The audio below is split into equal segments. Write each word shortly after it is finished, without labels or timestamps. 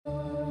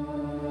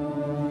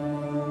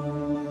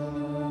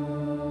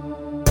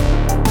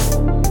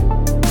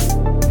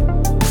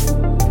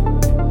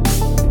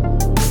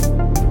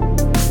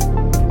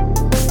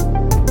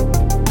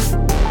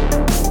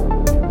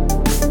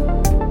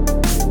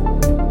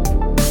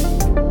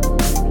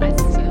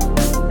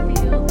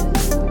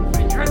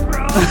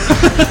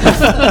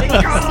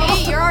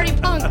See, you're already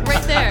punked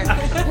right there.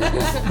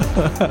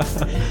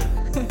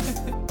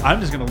 I'm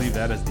just going to leave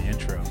that as the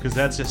intro because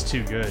that's just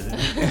too good.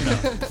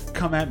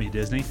 Come at me,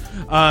 Disney.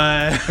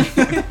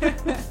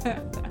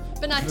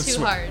 But not too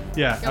hard.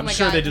 Yeah, Oh I'm my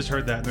sure God. they just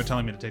heard that and they're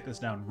telling me to take this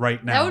down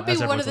right now. That would be as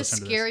one everyone's of the listening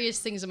to this.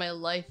 scariest things in my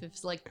life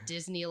if like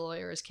Disney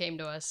lawyers came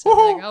to us and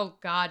be like, oh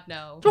God,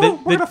 no. We're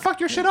going to fuck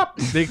your shit up.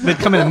 They'd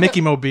come in a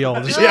Mickey Mobile,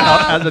 just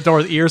out the door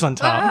with ears on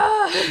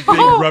top. Big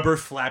rubber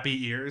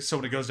flappy ears. So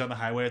when it goes down the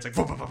highway, it's like...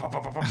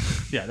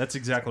 Yeah, that's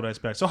exactly what I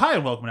expect. So hi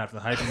and welcome to After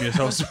the Hype. I'm your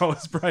host,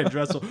 Brian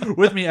Dressel.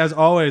 With me, as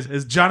always,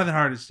 is Jonathan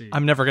Hardesty.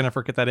 I'm never going to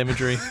forget that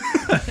imagery.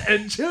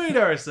 And Chewy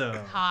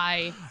Darso.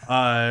 Hi.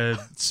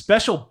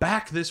 Special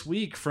back this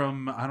week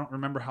from... I don't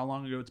remember how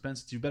long ago it's been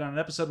since you've been on an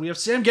episode. We have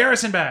Sam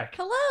Garrison back.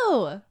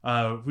 Hello.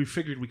 We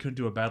figured we couldn't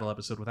do a battle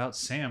episode without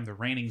Sam, the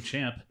reigning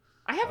champ.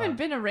 I haven't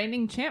been a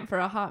reigning champ for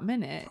a hot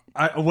minute,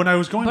 When I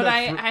was going but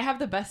back I have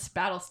the best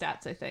battle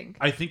stats, I think.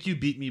 I think you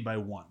beat me by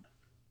 1.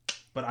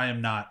 But I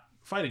am not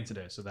fighting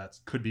today, so that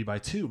could be by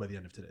 2 by the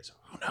end of today. So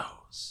who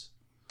knows?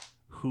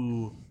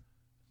 Who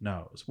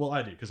knows? Well,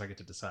 I do, because I get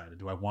to decide.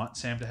 Do I want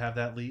Sam to have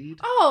that lead?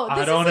 Oh, this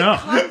I don't is know. a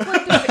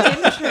conflict of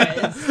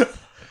interest.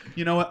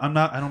 You know what? I don't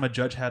have my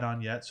judge hat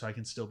on yet, so I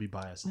can still be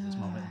biased at this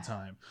moment in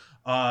time.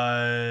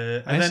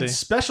 And I then see.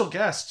 special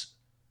guest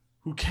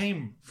who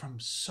came from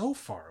so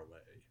far away,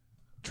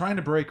 trying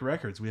to break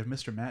records. We have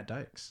Mr. Matt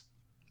Dykes.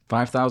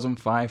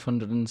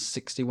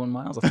 5,561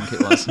 miles, I think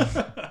it was.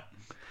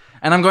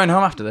 And I'm going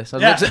home after this. I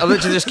literally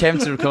just came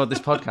to record this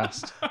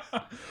podcast.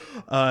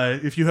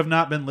 If you have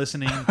not been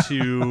listening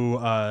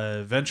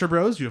to Venture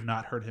Bros, you have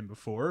not heard him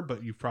before,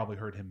 but you've probably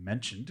heard him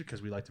mentioned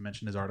because we like to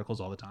mention his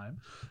articles all the time.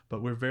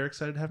 But we're very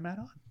excited to have Matt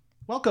on.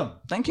 Welcome.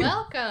 Thank you.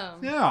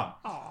 Welcome. Yeah.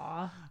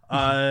 Aw.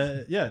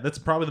 Yeah, that's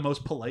probably the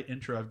most polite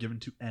intro I've given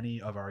to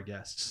any of our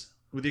guests.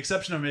 With the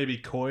exception of maybe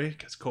Coy,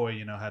 because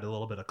Coy, had a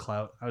little bit of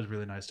clout. I was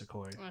really nice to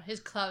Coy. Well, his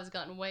clout has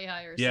gotten way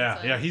higher. Yeah,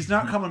 since then. yeah, he's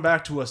not coming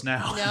back to us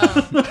now.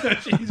 No.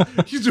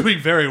 he's doing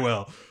very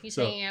well. He's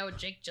So- hanging out with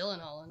Jake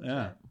Gyllenhaal. And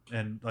Yeah,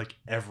 and like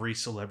every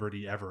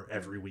celebrity ever,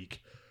 every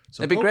week.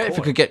 So It'd be go great if we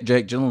Coy. could get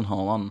Jake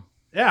Gyllenhaal on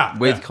Yeah,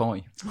 with yeah.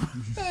 Coy.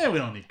 We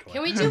don't need Coy.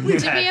 Can we do?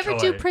 Did we ever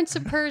do Coy. Prince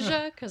of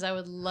Persia? Because I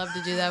would love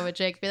to do that with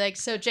Jake. Be like,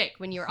 so Jake,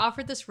 when you were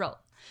offered this role,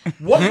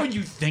 What were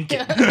you thinking?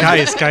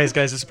 guys,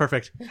 this is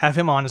perfect. Have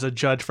him on as a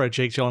judge for a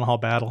Jake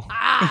Gyllenhaal battle.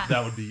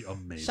 That would be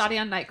amazing. Shoddy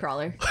on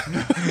Nightcrawler.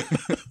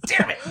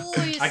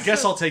 I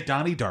guess I'll take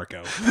Donnie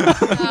Darko.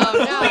 Oh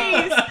no!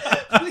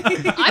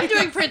 I'm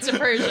doing Prince of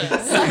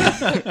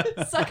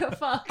Persia. Suck a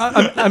fuck.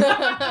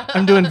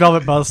 I'm doing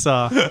Velvet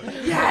Buzzsaw.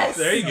 Yes.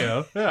 There you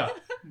go. Yeah.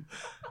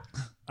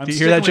 I'm Do you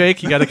hear that, sticking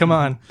Jake? You got to come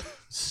on.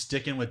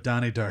 Sticking with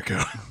Donnie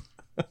Darko.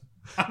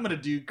 I'm gonna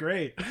do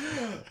great.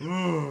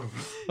 Ooh.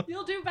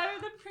 You'll do better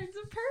than Prince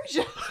of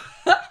Persia.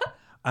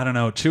 I don't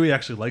know. Chewy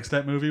actually likes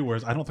that movie,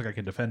 whereas I don't think I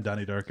can defend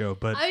Donnie Darko.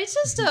 But It's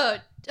just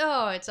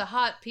it's a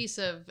hot piece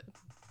of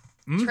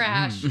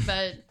trash,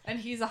 but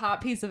And he's a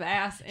hot piece of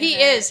ass. he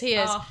is.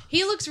 Oh.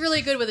 He looks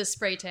really good with his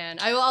spray tan.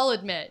 I'll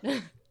admit.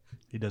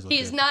 he does. Look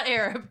He's good. not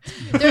Arab.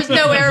 There's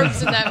no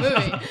Arabs in that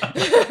movie.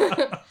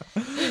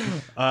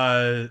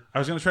 I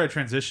was going to try to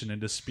transition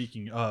into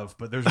speaking of,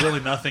 but there's really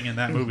nothing in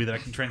that movie that I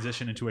can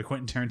transition into a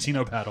Quentin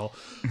Tarantino battle.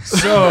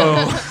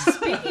 So,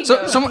 Speaking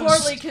So- of someone-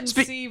 poorly spe-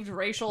 conceived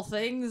racial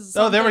things.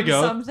 Oh, there we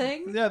go.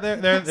 Something. yeah,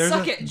 there's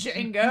Suck it,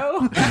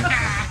 Django.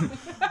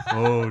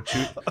 Oh,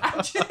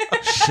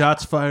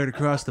 shots fired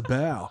across the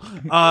bow.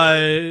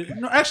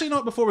 No, actually,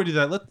 no. Before we do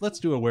that, let's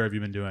do a where have you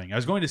been doing. I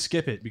was going to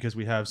skip it because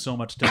we have so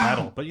much to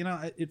battle, but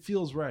it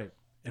feels right.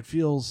 It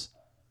feels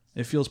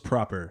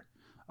proper.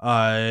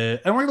 And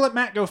we're gonna let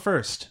Matt go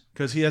first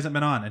because he hasn't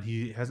been on and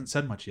he hasn't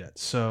said much yet.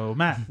 So,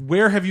 Matt,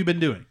 where have you been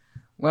doing?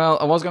 Well,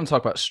 I was going to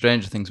talk about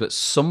Stranger Things, but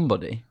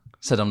somebody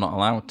said I'm not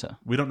allowed to.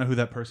 We don't know who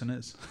that person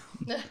is.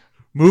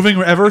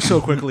 Moving ever so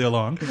quickly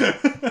along.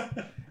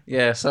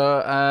 Yeah,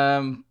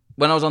 so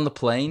when I was on the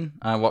plane,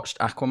 I watched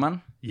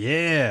Aquaman,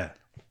 Yeah.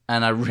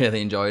 and I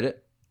really enjoyed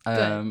it.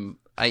 Good.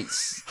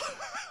 It's...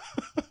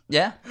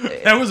 Yeah.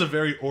 That was a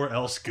very or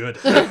else good.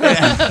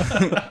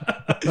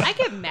 I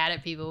get mad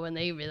at people when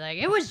they be like,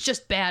 "It was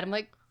just bad." I'm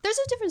like, "There's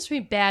a difference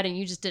between bad and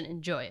you just didn't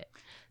enjoy it."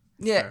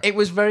 Yeah, it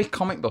was very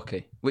comic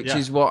booky, which Yeah.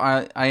 is what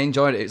I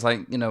enjoyed it. It's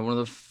like, one of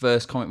the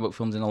first comic book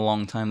films in a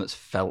long time that's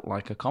felt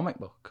like a comic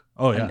book.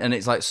 Oh, yeah. And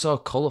it's like so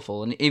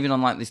colourful. And even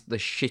on like the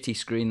shitty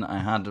screen that I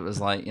had, it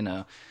was like,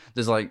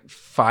 there's like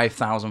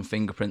 5,000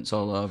 fingerprints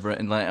all over it.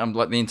 And like, I'm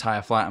like the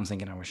entire flight, I'm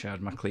thinking, I wish I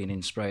had my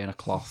cleaning spray and a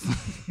cloth.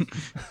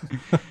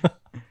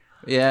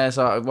 Yeah,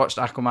 so I watched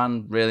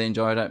Aquaman, really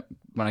enjoyed it.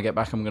 When I get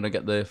back, I'm going to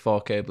get the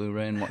 4K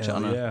Blu-ray and watch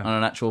Hell it yeah. on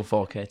an actual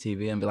 4K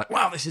TV and be like,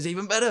 wow, this is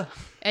even better.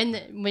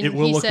 And when It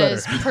will he look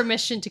says better.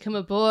 permission to come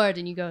aboard,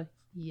 and you go,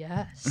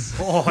 "Yes."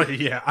 Oh,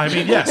 yeah. I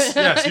mean, yes,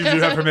 you do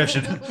have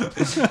permission.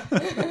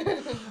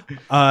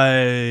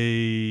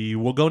 I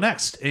will go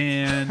next,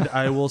 and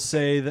I will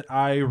say that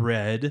I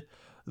read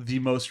the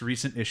most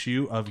recent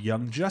issue of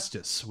Young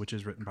Justice, which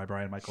is written by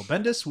Brian Michael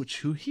Bendis,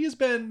 who he has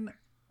been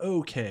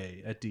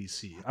okay at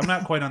DC. I'm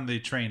not quite on the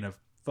train of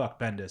fuck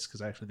Bendis,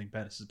 because I actually think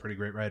Bendis is a pretty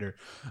great writer.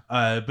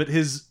 But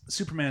his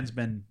Superman's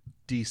been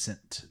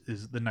decent,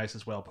 is the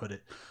nicest way I'll put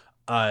it.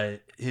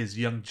 His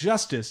Young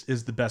Justice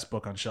is the best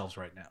book on shelves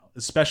right now,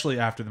 especially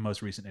after the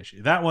most recent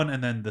issue. That one,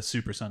 and then the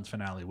Super Sons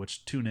finale,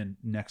 which tune in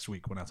next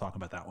week when I talk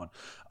about that one.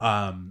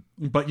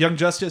 But Young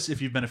Justice,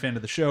 if you've been a fan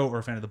of the show or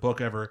a fan of the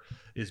book ever,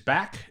 is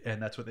back,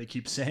 and that's what they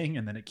keep saying,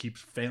 and then it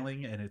keeps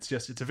failing, and it's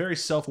a very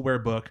self-aware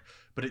book,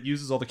 but it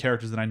uses all the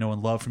characters that I know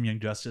and love from Young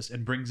Justice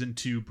and brings in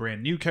 2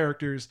 brand new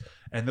characters,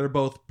 and they're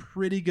both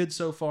pretty good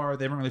so far.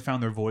 They haven't really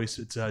found their voice.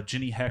 It's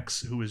Ginny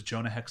Hex, who is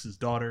Jonah Hex's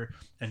daughter,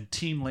 and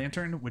Team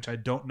Lantern, which I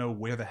don't know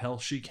where the hell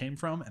she came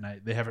from,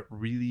 and they haven't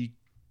really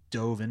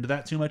dove into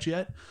that too much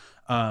yet.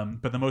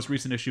 But the most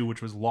recent issue,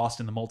 which was Lost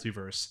in the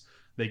Multiverse,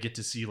 they get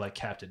to see like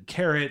Captain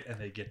Carrot, and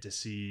they get to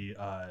see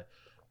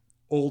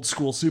old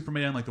school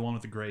Superman, like the one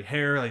with the gray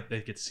hair. Like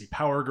they get to see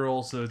Power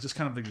Girl. So it's just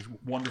kind of like this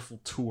wonderful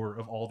tour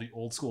of all the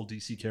old school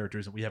DC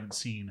characters that we haven't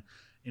seen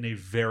in a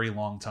very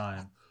long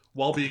time,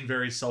 while being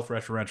very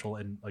self-referential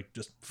and like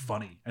just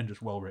funny and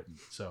just well written.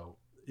 So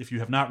if you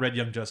have not read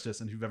Young Justice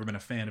and you've ever been a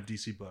fan of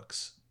DC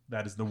books,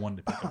 that is the one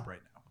to pick up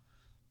right now,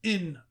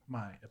 in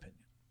my opinion.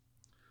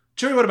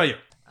 Cherry, what about you?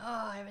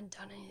 Oh, I haven't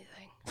done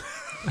anything.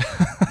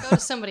 Go to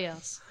somebody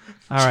else.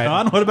 All right.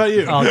 John, what about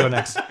you? I'll go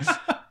next.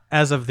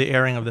 As of the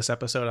airing of this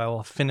episode, I will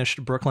have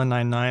finished Brooklyn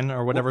Nine-Nine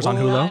or whatever's on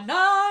Hulu.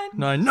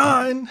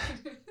 9-9.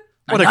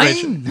 What a great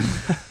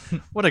show.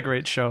 What a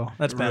great show.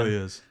 That's It been. really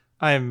is.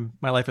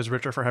 My life is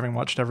richer for having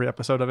watched every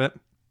episode of it.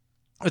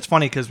 It's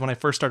funny because when I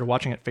first started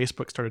watching it,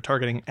 Facebook started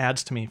targeting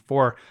ads to me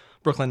for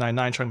Brooklyn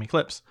Nine-Nine, showing me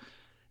clips.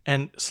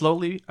 And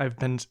slowly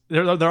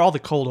they're all the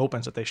cold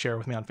opens that they share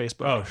with me on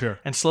Facebook. Oh, sure.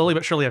 And slowly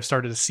but surely I've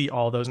started to see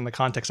all those in the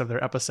context of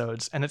their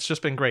episodes. And it's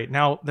just been great.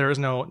 Now there is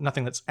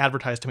nothing that's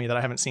advertised to me that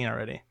I haven't seen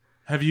already.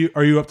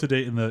 Are you up to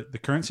date in the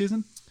current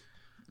season?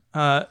 It's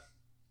on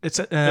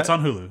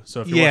Hulu.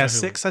 So if you're watching Hulu,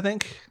 6, I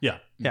think. Yeah.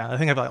 Yeah, I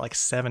think I've got like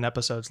 7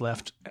 episodes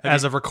left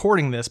as of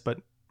recording this, but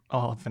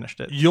I'll have finished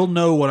it. You'll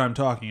know what I'm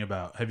talking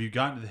about. Have you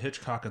gotten to the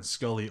Hitchcock and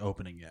Scully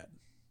opening yet?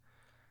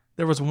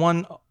 There was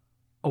one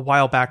a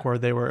while back where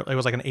it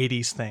was like an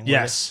 80s thing.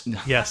 Yes.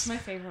 Yes. That's my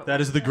favorite. That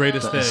is the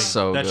greatest thing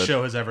so that good.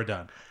 show has ever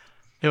done.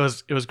 It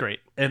was great.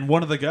 And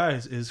one of the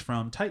guys is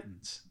from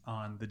Titans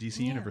on the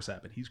DC Universe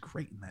app, and he's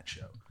great in that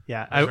show.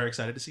 Yeah. I was very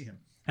excited to see him.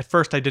 At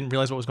first, I didn't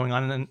realize what was going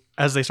on, and then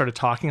as they started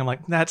talking, I'm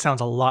like, that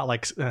sounds a lot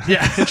like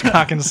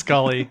Hitchcock and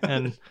Scully.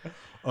 And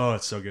Oh,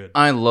 it's so good.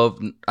 I love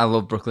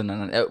Brooklyn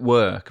Nine-Nine. At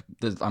work,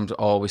 I'm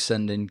always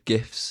sending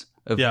GIFs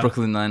of Yeah.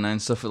 Brooklyn Nine-Nine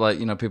stuff. Like,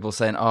 people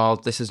saying, "Oh,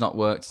 this has not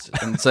worked,"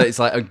 and so it's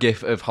like a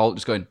GIF of Hulk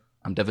just going,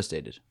 "I'm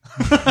devastated."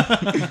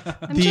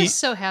 I'm just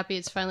so happy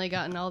it's finally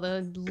gotten all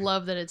the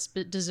love that it's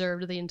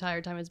deserved the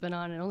entire time it's been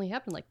on. It only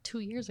happened like 2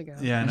 years ago.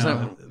 Yeah, I know.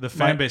 So- The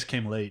fan base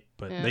came late,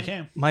 but Yeah. they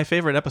came. my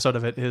favorite episode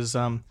of it is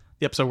the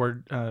episode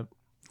where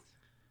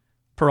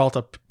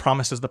Peralta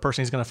promises the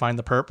person he's going to find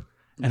the perp,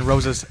 and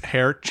Rose's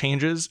hair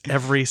changes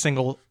every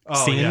single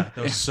Oh, scene. yeah.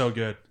 That was so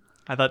good.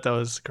 I thought that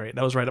was great.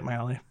 That was right up my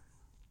alley.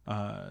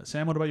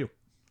 Sam, what about you?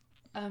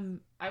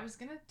 I was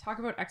gonna talk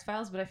about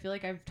X-Files, but I feel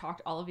like I've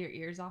talked all of your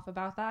ears off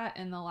about that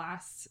in the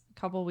last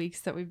couple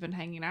weeks that we've been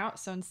hanging out.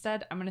 So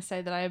instead, I'm gonna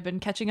say that I have been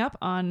catching up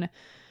on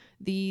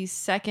the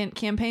second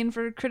campaign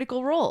for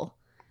Critical Role,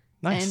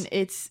 Nice. and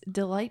it's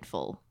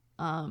delightful.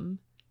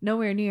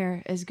 Nowhere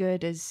near as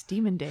good as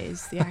Demon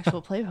Days, the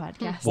actual play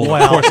podcast.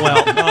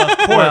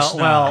 Of course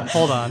not.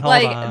 hold on.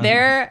 Like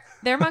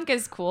their monk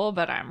is cool,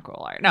 but I'm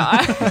cooler. No,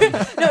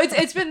 no,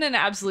 it's been an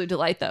absolute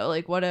delight though.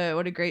 Like what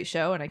a great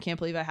show, and I can't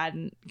believe I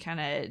hadn't kind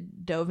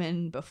of dove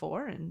in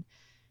before. And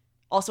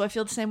also, I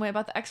feel the same way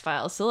about the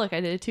X-Files. So look,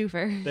 I did a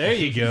twofer. There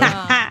you go.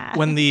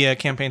 When the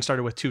campaign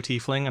started with 2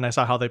 Tiefling and I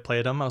saw how they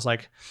played them, I was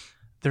like,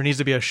 there needs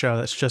to be a show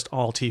that's just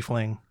all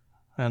Tiefling.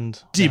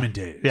 And Demon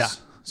Days. Yeah.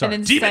 Sorry.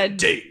 And Demon instead-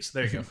 Days.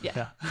 There you go.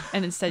 Yeah.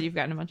 And instead, you've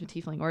gotten a bunch of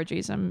tiefling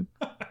orgies.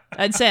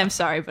 I'd say I'm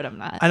sorry, but I'm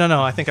not. I don't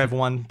know. I think I've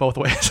won both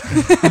ways.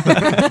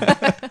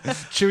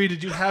 Chewie,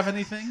 did you have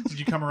anything? Did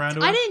you come around to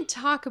it? I didn't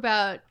talk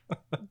about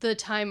the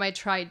time I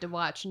tried to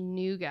watch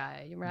New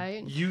Guy,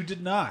 right? You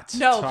did not.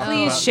 No, talk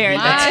please about share the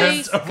that.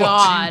 attempt of My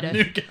watching God.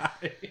 New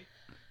Guy.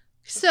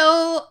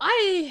 So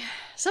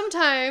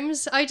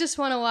sometimes I just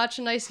want to watch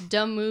a nice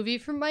dumb movie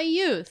from my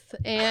youth.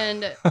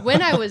 And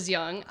when I was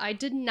young, I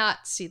did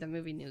not see the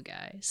movie New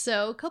Guy.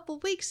 So a couple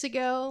weeks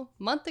ago,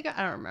 month ago,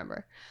 I don't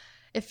remember.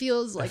 It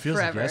feels like It feels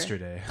forever. like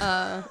yesterday.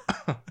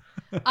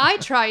 I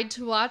tried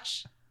to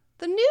watch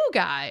The New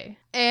Guy,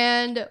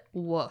 and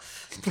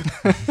woof.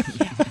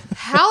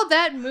 How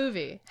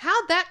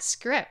that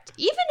script,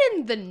 even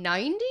in the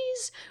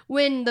 90s,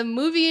 when the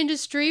movie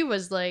industry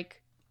was like,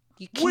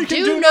 you can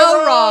do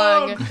no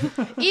wrong.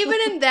 Even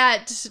in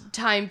that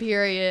time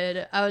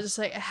period, I was just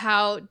like,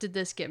 how did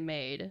this get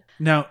made?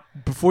 Now,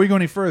 before you go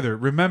any further,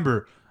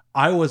 remember,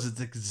 I was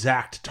its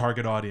exact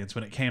target audience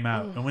when it came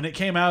out. And when it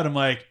came out, I'm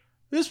like,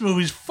 this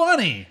movie's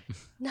funny.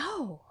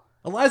 No.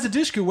 Eliza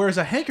Dushku wears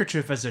a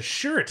handkerchief as a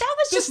shirt. That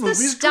was This just the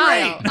movie's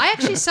style. great. I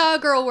actually saw a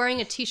girl wearing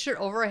a t-shirt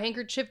over a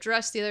handkerchief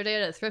dress the other day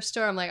at a thrift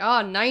store. I'm like,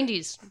 oh,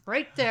 90s,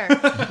 right there.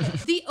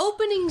 The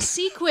opening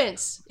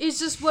sequence is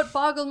just what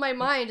boggled my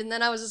mind. And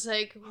then I was just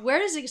like, where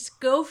does it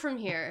go from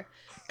here?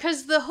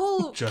 Because the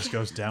whole... Just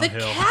goes The downhill.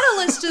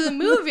 catalyst of the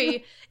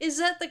movie is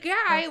that the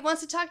guy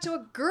wants to talk to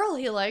a girl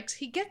he likes.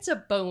 He gets a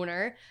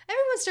boner.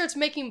 Everyone starts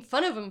making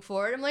fun of him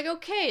for it. I'm like,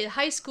 okay,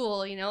 high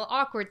school,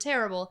 awkward,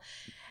 terrible.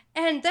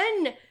 And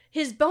then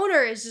his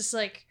boner is just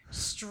like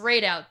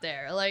straight out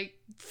there, like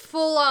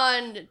full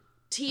on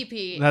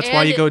teepee. That's And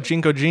why you go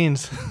Jinko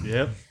jeans.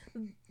 Yep.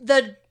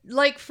 the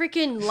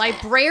freaking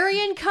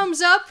librarian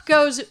comes up,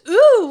 goes,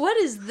 ooh, what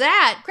is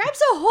that?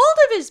 Grabs a hold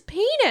of his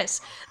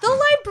penis. The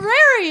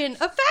librarian,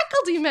 a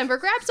faculty member,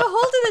 grabs a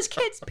hold of this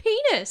kid's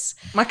penis.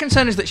 My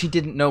concern is that she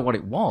didn't know what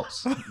it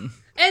was.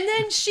 And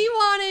then she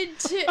wanted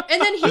to,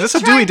 and then Is this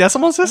a Dewey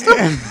Decimal System?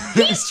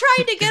 he's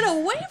trying to get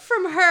away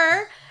from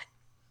her.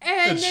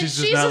 And then she's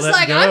she's just not just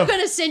letting like, go. I'm going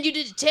to send you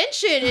to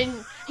detention.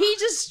 And he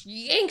just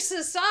yanks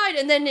aside,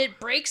 and then it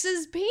breaks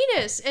his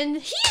penis. And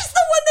he's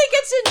the one that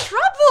gets in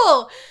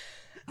trouble.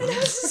 And I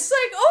was just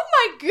like, oh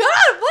my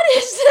God, what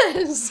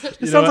is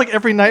this? It sounds like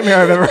every nightmare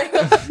I've ever.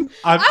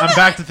 I'm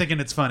back to thinking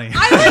it's funny.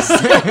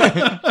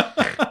 I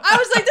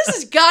was like, this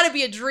has got to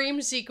be a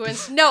dream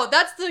sequence. No,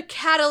 that's the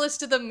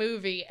catalyst of the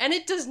movie. And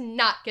it does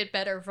not get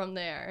better from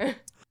there.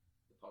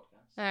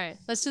 All right,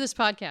 let's do this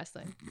podcast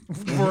thing.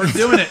 We're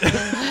doing it.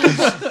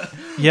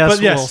 Yes,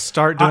 But yes, we'll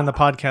start doing the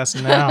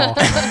podcast now.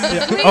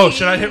 Yeah. Oh,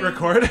 should I hit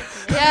record?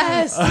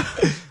 Yes.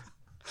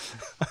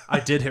 I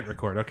did hit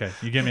record. Okay,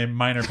 you gave me a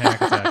minor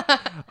panic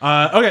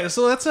attack. Okay,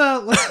 so let's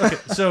okay.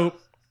 So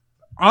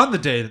on the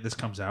day that this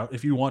comes out,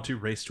 if you want to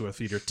race to a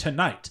theater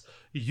tonight,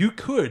 you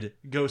could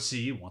go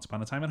see Once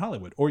Upon a Time in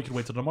Hollywood, or you could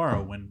wait till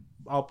tomorrow when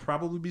I'll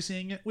probably be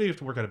seeing it. We have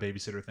to work out a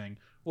babysitter thing.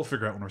 We'll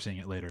figure out when we're seeing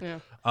it later. Yeah.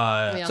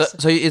 Yeah.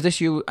 So is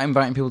this you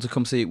inviting people to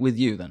come see it with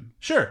you then?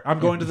 Sure, I'm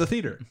going to the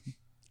theater.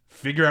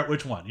 Figure out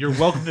which one. You're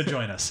welcome to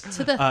join us.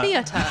 To the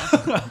theater.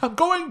 I'm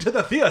going to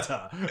the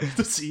theater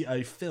to see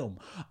a film.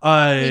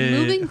 A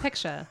moving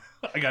picture.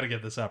 I got to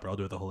get this up or I'll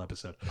do it the whole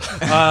episode.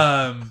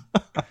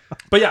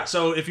 But yeah,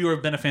 so if you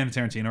have been a fan of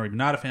Tarantino or you're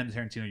not a fan of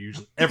Tarantino,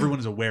 usually everyone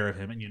is aware of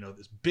him and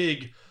this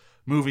big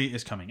movie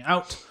is coming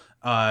out.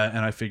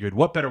 And I figured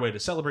what better way to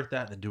celebrate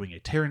that than doing a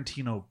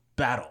Tarantino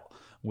battle,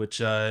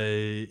 which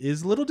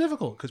is a little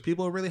difficult because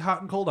people are really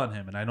hot and cold on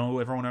him. And I know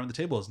everyone around the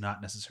table is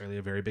not necessarily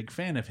a very big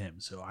fan of him.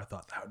 So I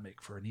thought that would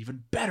make for an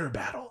even better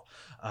battle.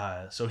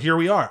 So here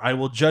we are. I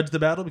will judge the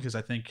battle because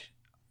I think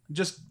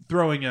just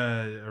throwing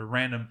a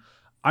random...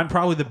 I'm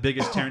probably the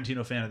biggest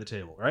Tarantino fan at the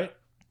table, right?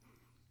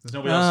 There's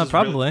nobody else.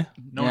 Probably.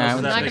 No one Yeah, else is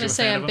I'm that not big going of to a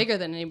say fan I'm of him? bigger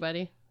than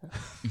anybody.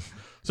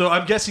 So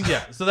I'm guessing,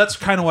 yeah. So that's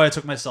kind of why I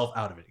took myself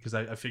out of it because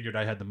I figured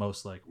I had the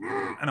most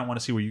and I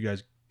want to see where you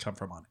guys come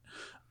from on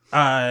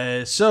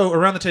it. So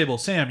around the table,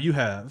 Sam, you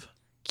have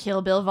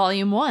Kill Bill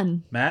Volume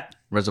 1. Matt,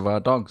 Reservoir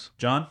Dogs.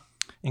 John,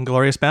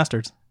 Inglorious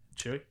Bastards.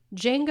 Chewy.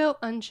 Django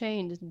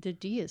Unchained. The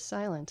D is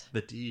silent.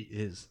 The D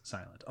is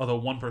silent. Although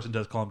one person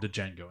does call him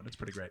Django, and it's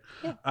pretty great.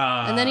 Yeah.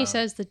 And then he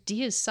says the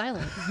D is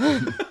silent.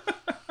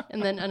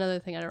 And then another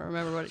thing, I don't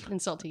remember what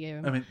insult he gave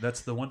him. I mean,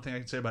 that's the one thing I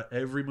can say about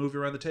every movie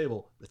around the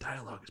table. The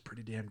dialogue is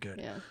pretty damn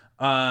good. Yeah.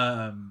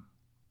 I'm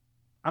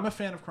a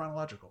fan of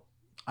chronological.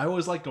 I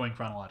always like going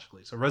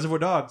chronologically. So Reservoir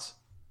Dogs,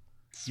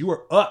 you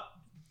are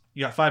up.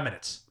 You got 5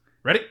 minutes.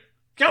 Ready?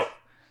 Go!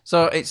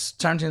 So it's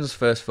Tarantino's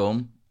first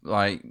film,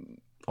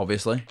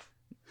 obviously.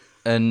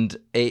 And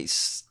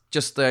it's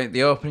just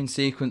the opening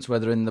sequence where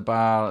they're in the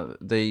bar,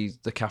 the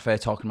cafe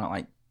talking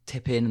about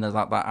tipping and there's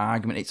that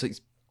argument.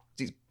 It's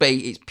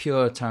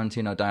pure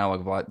Tarantino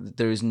dialogue of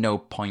there is no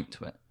point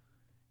to it.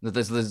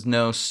 There's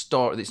no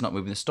story. It's not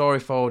moving the story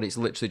forward. It's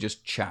literally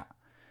just chat,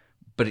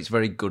 but it's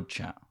very good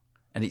chat,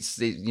 and it's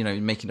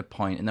making a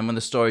point. And then when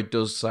the story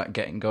does start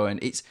getting going,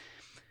 it's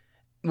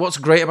what's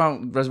great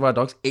about Reservoir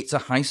Dogs. It's a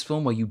heist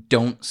film where you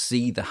don't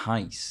see the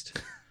heist.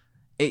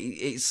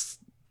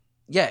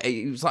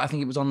 It was I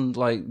think it was on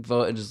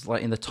voted as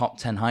in the top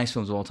 10 heist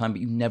films of all time,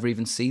 but you never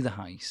even see the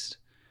heist.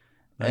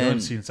 I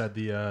haven't seen inside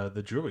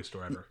the jewelry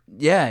store ever.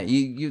 Yeah,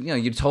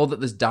 you're told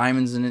that there's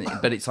diamonds in it,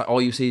 but it's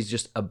all you see is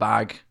just a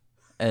bag,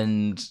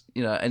 and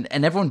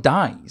and everyone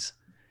dies.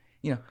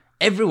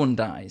 Everyone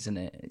dies in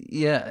it.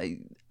 Yeah,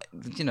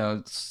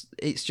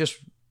 it's just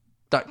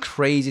that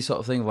crazy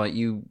sort of thing.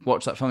 You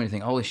watch that film and you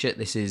think, holy shit,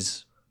 this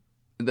is.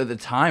 At the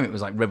time, it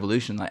was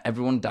revolution.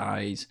 Everyone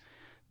dies.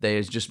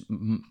 There's just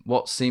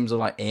what seems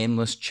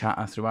aimless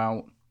chatter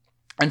throughout,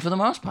 and for the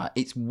most part,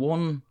 it's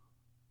one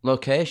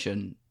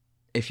location.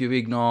 If you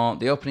ignore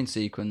the opening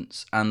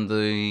sequence and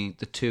the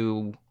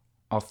 2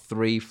 or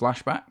 3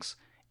 flashbacks,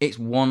 it's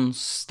one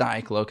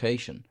static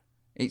location.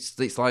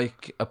 It's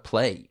like a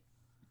play.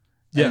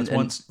 Yeah,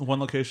 it's one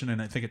location,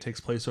 and I think it takes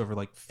place over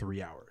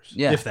 3 hours.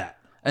 Yeah. If that.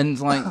 And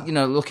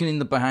looking in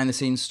the behind the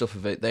scenes stuff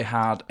of it, they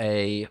had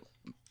a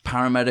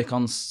paramedic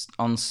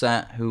on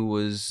set who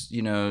was,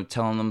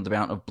 telling them the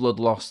amount of blood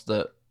loss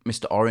that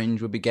Mr.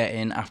 Orange would be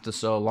getting after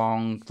so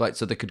long,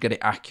 so they could get it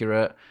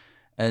accurate.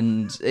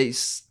 and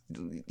it's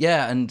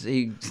and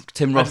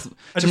Tim I Roth. just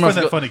Tim find Roth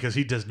that got- funny because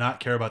he does not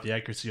care about the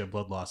accuracy of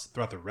blood loss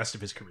throughout the rest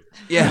of his career.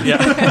 Yeah,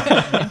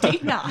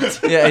 Indeed not.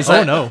 It's Oh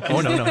like, no!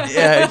 Oh no! No!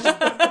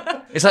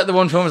 Yeah, it's like the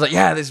one film was like,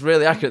 yeah, this is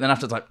really accurate. Then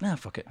after it's like, nah,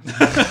 fuck it.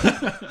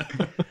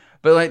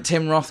 But like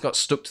Tim Roth got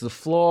stuck to the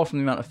floor from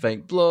the amount of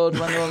fake blood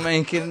when they were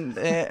making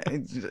it,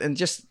 and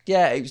just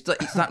it's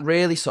that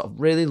really sort of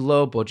really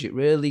low budget,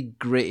 really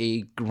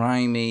gritty,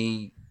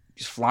 grimy,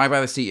 just fly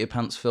by the seat of your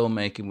pants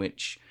filmmaking,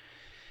 which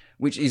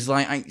is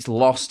like it's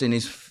lost in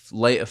his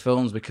later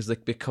films because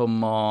they've become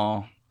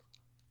more,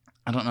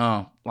 I don't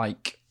know,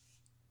 like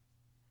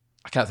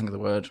I can't think of the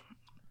word.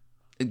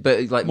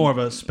 But like More of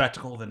a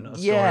spectacle than a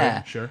story.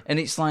 yeah, Sure. and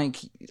it's like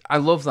I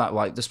love that,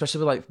 like especially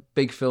with like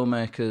big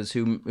filmmakers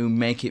who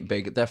make it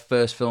big. Their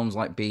first films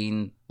like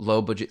being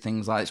low budget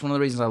things. Like it's one of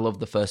the reasons I love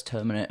the first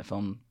Terminator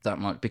film that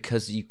much,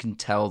 because you can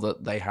tell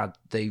that they had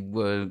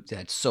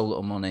so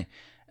little money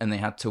and they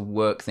had to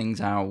work things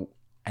out.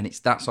 And it's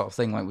that sort of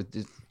thing, like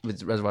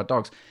with Reservoir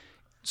Dogs,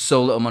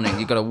 so little money,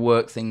 you got to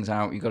work things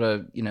out. You got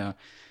to,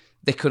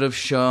 they could have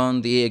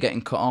shown the ear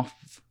getting cut off,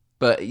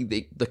 but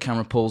the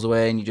camera pulls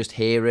away and you just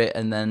hear it,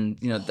 and then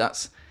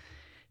that's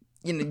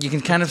you can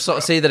kind of sort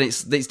of see that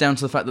it's down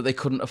to the fact that they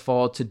couldn't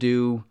afford to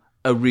do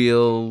a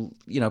real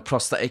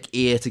prosthetic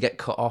ear to get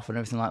cut off and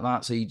everything like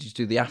that, so you just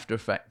do the after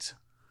effect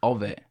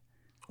of it.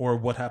 Or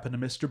what happened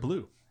to Mr.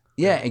 Blue?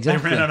 Yeah,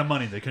 exactly. They ran out of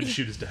money. They couldn't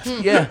shoot his death.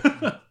 Yeah,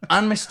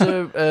 and is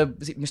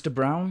it Mr.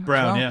 Brown?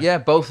 Brown, as well? yeah. Yeah,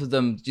 both of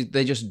them,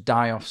 they just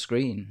die off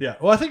screen. Yeah.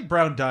 Well, I think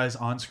Brown dies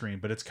on screen,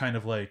 but it's kind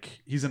of like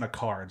he's in a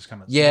car and just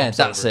kind of Yeah, slumps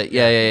that's over. it.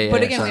 Yeah.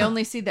 But again, so- we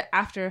only see the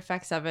after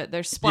effects of it.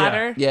 There's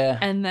splatter, Yeah.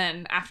 and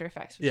then after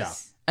effects. Which Yeah.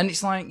 is- And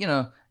it's like,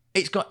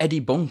 it's got Eddie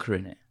Bunker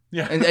in it.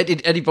 Yeah. And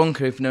Eddie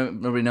Bunker, if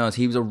nobody knows,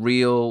 he was a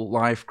real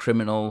life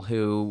criminal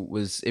who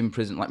was in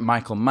prison. Like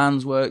Michael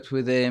Mann's worked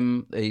with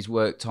him. He's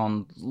worked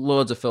on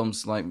loads of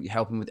films, like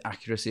helping with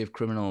accuracy of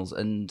criminals.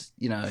 And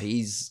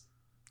he's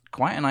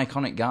quite an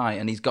iconic guy.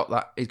 And he's got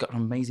an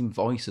amazing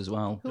voice as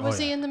well. Who was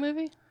yeah. he in the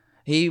movie?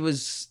 He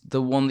was the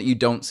one that you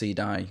don't see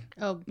die.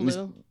 Oh,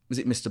 Blue. Was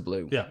it Mr.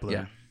 Blue? Yeah, Blue.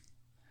 Yeah.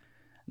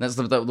 That's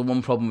the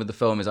one problem with the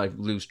film is I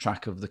lose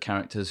track of the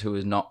characters who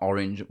is not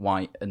orange,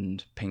 white,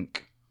 and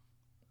pink.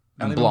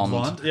 Not And even blonde.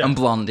 blonde? Yeah. And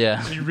blonde,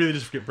 yeah. You really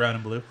just forget Brown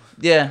and Blue.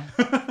 Yeah.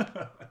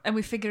 and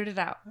we figured it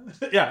out.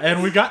 Yeah,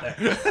 and we got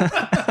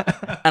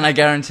there. And I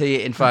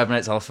guarantee in 5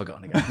 minutes I'll have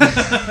forgotten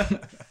again.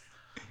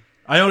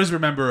 I always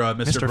remember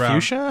Mr. Mr. Brown.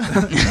 Fuchsia.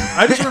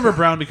 I just remember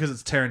Brown because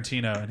it's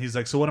Tarantino, and he's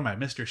like, "So what am I,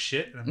 Mr.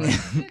 Shit?" And I'm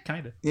like,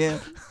 "Kind of." Yeah.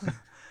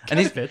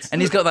 Fits.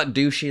 And he's got that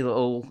douchey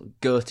little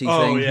goatee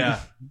Oh thing. yeah.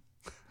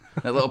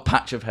 That little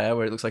patch of hair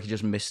where it looks like he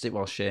just missed it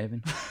while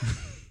shaving.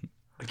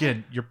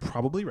 Again, you're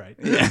probably right.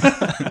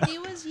 He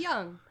was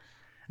young.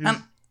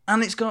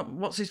 And it's got,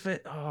 what's his face?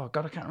 Oh,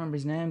 God, I can't remember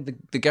his name.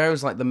 The guy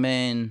who's like the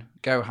main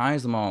guy who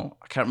hires them all.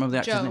 I can't remember the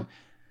actor's Joe. name.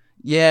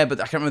 Yeah, but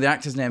I can't remember the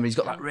actor's name. But he's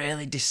got that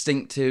really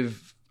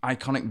distinctive,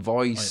 iconic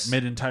voice.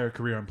 Made an entire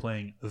career on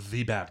playing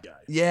the bad guy.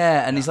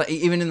 Yeah, and he's like,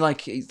 even in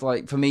like, he's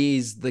like, for me,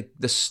 he's the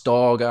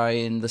store guy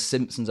in the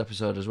Simpsons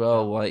episode as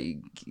well, like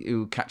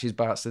who catches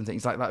Bart and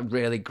things like that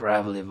really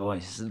gravelly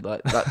voice.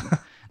 Like that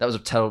was a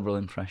terrible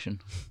impression.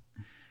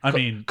 I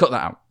mean, Cut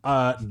that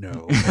out.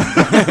 no.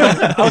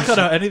 I'll cut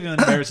out anything that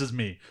embarrasses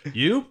me.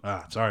 You?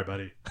 I'm sorry,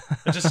 buddy.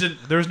 It just didn't.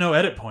 There was no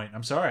edit point.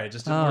 I'm sorry. It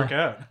just didn't work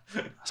out.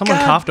 Someone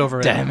coughed over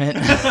it. Damn it.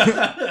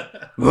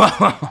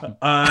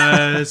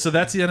 So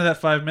that's the end of that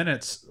 5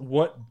 minutes.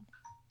 What?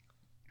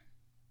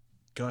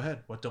 Go ahead.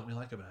 What don't we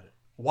like about it?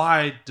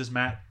 Why does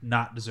Matt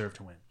not deserve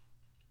to win?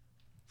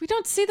 We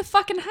don't see the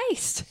fucking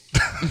heist.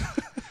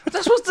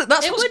 That's what's It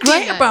what's would be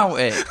great nice. about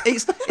it.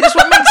 That's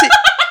what makes it.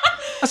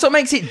 That's what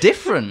makes it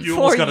different. You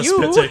almost got a you.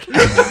 spit take.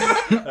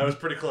 That was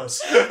pretty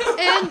close.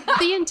 And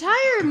the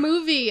entire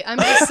movie, I'm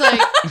just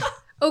like,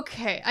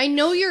 okay, I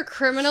know you're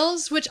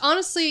criminals, which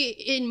honestly,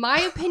 in my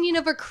opinion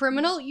of a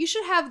criminal, you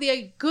should have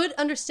the good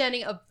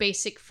understanding of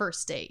basic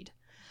first aid.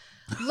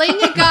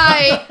 Laying a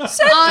guy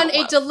on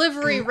a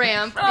delivery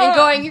ramp and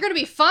going, "You're gonna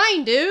be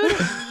fine, dude."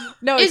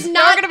 No, Is it's not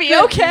not going to be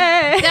good.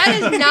 okay. That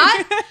is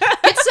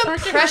not. Get some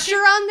pressure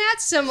on that.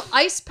 Some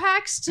ice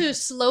packs to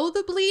slow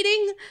the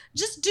bleeding.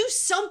 Just do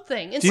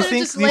something instead of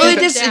think- just do you Well, laying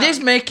it him is. down. It is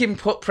make him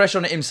put pressure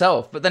on it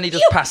himself, but then he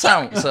just pass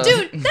out. So.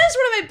 Dude, that is one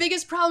of my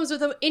biggest problems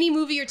with any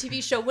movie or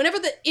TV show. Whenever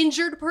the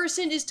injured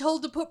person is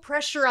told to put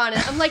pressure on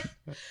it, I'm like,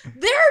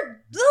 they're a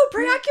little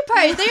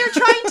preoccupied. They are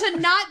trying to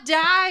not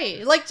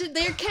die. Like,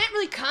 they can't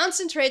really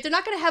concentrate. They're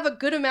not going to have a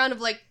good amount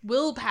of, like,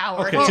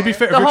 willpower. Okay, here. to be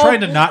fair, if the you're whole-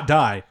 trying to not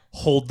die,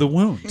 hold the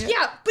wound.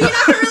 Yeah, but you're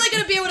not really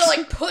going to be able to,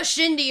 like, push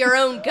into your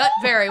own gut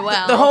very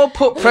well. The whole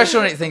put pressure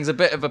on it thing's a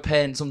bit of a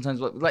pain sometimes.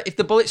 Like if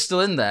the bullet's still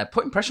in there,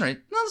 putting pressure on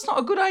it, no, that's not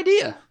a good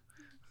idea.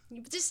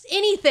 Just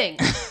anything.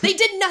 They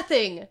did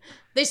nothing.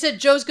 They said,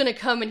 Joe's going to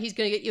come and he's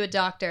going to get you a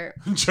doctor.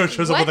 Joe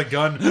shows What? up with a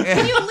gun.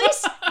 Can you at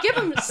least Give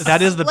him.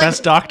 That is the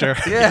best doctor.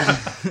 Yeah.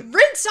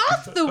 Rinse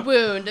off the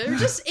wound or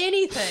just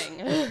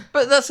anything.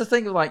 But that's the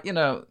thing, like, you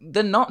know,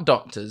 they're not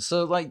doctors,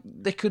 so, like,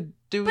 they could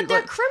do But it. they're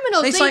Like,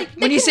 criminals. it's They- like,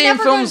 they when you can see in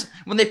never films, run-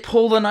 when they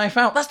pull the knife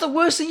out, that's the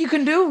worst thing you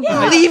can do.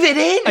 Leave it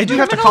in. I do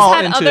have to Criminals call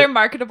had into other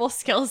marketable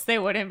skills. They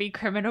wouldn't be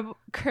criminal.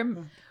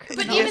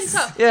 But even so,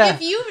 Yeah.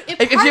 if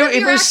If part you of if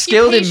your you're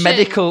skilled in occupation-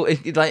 medical,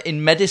 like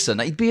in medicine,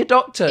 you'd be a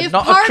doctor, if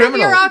not a part of criminal.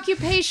 your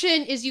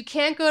occupation is you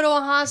can't go to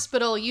a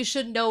hospital, you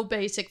should know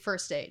basic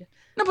first aid.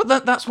 No,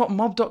 but that's what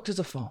mob doctors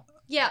are for.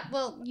 Yeah,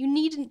 well, you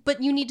need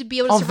to be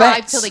able to Or survive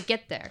vets. till they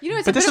get there. You know,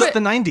 it's But a this bit is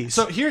of the a, 90s.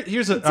 So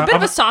here's a. it's a bit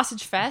of a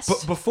sausage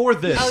fest. Before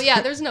this. Oh yeah,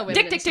 there's no women.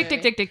 dick, in dick, this dick,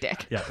 dick, dick, dick,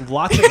 dick. Yeah,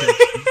 lots of dicks.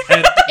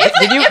 And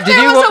Did you If there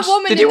you was watch? a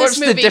woman Did in you watch this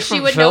the movie, she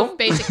different would film? know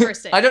basic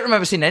first aid. I don't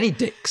remember seeing any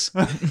dicks.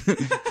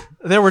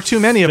 There were too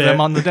many of Fair.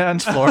 them on the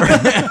dance floor.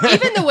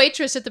 Even the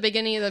waitress at the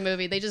beginning of the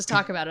movie, they just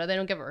talk about her. They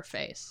don't give her a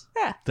face.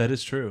 that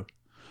is true.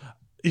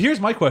 Here's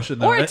my question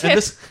though. Or a and tip.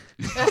 this,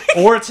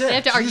 or a tip. They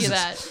have to argue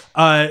Jesus.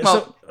 that.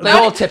 Well, So they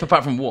all tip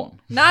apart from one.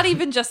 Not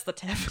even just the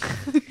tip.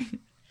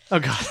 Oh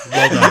god.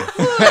 well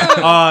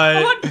done.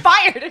 I'm on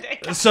fire today.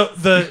 So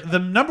the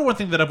number one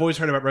thing that I've always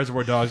heard about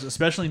Reservoir Dogs,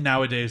 especially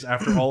nowadays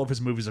after all of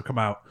his movies have come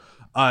out,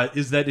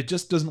 is that it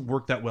just doesn't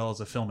work that well as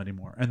a film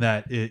anymore, and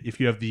that if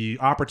you have the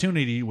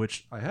opportunity,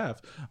 which I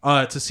have,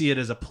 to see it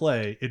as a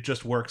play, it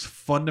just works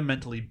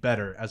fundamentally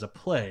better as a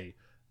play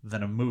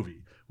than a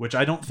movie, which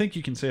I don't think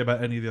you can say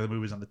about any of the other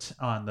movies on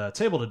the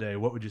table today.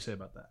 What would you say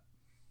about that?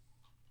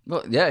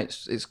 Well, yeah,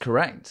 it's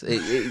correct.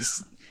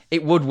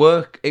 It would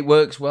work. It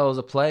works well as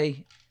a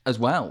play as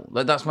well.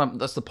 Like that's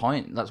the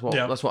point. That's what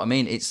I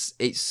mean. It's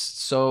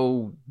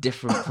so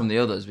different from the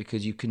others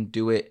because you can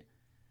do it.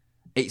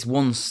 It's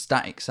one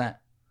static set,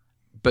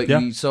 but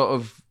you sort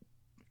of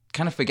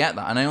kind of forget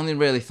that. And I only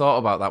really thought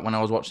about that when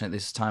I was watching it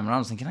this time around. I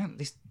was thinking,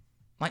 this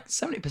like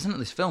 70% of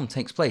this film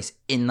takes place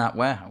in that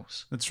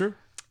warehouse. That's true.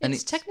 And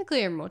It's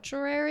technically a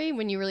mortuary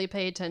when you really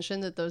pay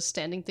attention that those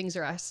standing things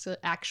are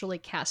actually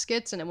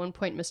caskets. And at one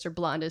point, Mr.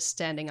 Blonde is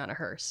standing on a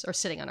hearse or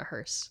sitting on a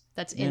hearse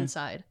that's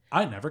inside.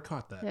 I never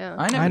caught that. Yeah.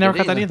 I never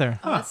caught that either.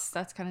 Oh,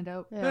 that's kind of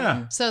dope.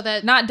 Yeah. So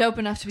that Not dope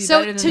enough to be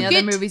so better than to the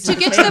get other movies. to at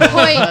get to the table,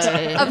 point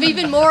but- of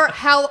even more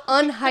how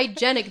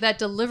unhygienic that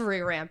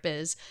delivery ramp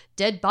is,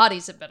 dead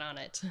bodies have been on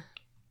it.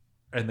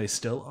 And they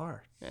still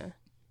are.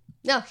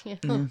 No, yeah.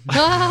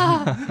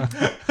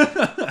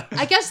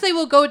 I guess they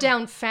will go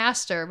down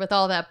faster with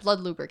all that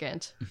blood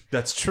lubricant.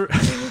 That's true.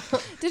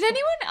 Did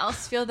anyone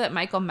else feel that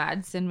Michael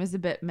Madsen was a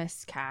bit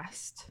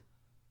miscast?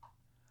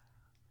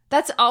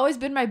 That's always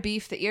been my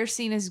beef. The ear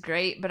scene is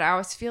great, but I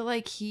always feel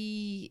like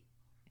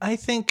I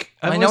think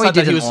I always know he thought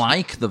that didn't was,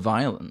 like the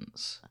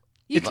violence.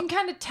 you can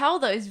kind of tell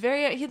though. He's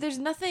there's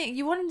nothing.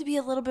 You want him to be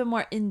a little bit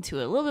more into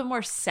it, a little bit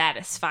more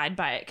satisfied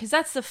by it, because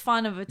that's the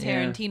fun of a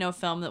Tarantino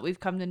film that we've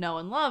come to know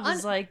and love.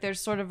 Is like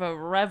there's sort of a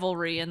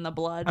revelry in the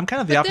blood. I'm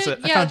kind of the But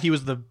opposite. there- I found he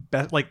was the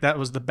best. Like that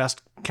was the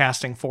best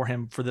casting for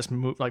him for this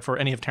movie. Like for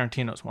any of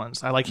Tarantino's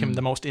ones, I like him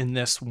the most in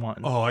this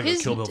one. Oh, I got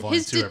His, Kill Bill Volume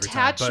his 2 every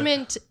time.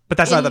 detachment But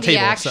that's in not the the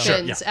table, so-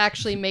 actions Sure,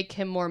 actually make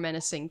him more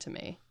menacing to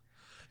me.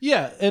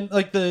 Yeah, and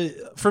like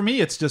for me,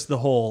 it's just the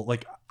whole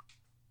like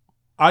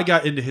I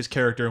got into his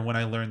character when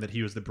I learned that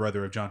he was the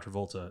brother of John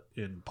Travolta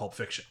in Pulp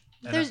Fiction.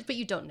 And But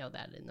you don't know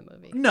that in the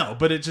movie. no,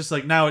 but it's just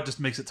like now it just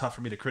makes it tough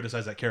for me to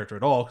criticize that character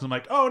at all because I'm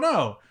like, oh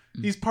no,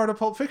 he's part of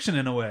Pulp Fiction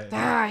in a way.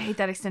 I hate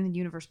that extended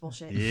universe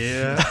bullshit.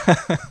 Yeah,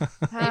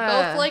 They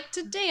both like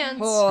to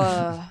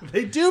dance.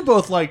 they do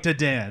both like to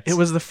dance. It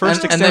was the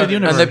first and extended they,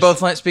 universe. And they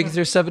both like speaking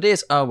through severed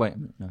ears. Oh wait,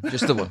 no,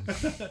 just the one.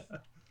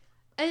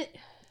 And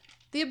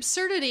the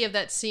absurdity of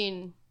that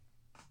scene.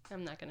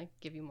 I'm not going to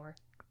give you more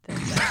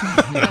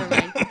things. Never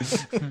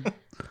mind.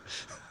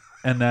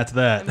 and that's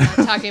that. I'm not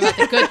talking about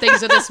the good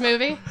things of this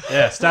movie.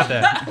 Yeah, stop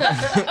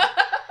that.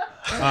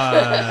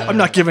 I'm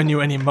not giving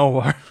you any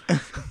more.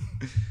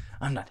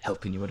 I'm not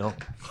helping you at all.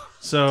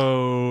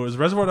 So it was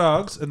Reservoir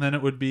Dogs, and then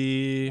it would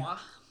be. Then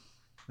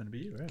it'd be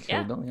you, right?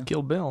 Yeah. Kill Bill, yeah.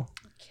 Kill Bill,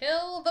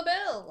 Kill the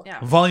Bill. Yeah.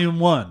 Volume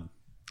 1,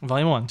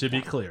 Volume 1. to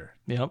be clear,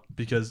 Yep.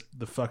 because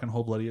the fucking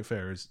whole bloody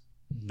affair is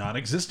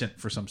non-existent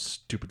for some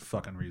stupid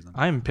fucking reason.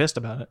 I'm pissed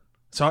about it.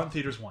 Saw it in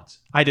theaters once.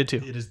 I did too.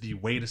 It is the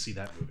way to see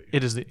that movie.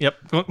 It is the yep.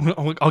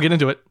 I'll get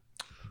into it.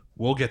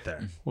 We'll get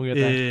there. We'll get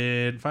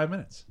there. In 5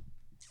 minutes.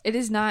 It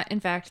is not, in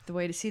fact, the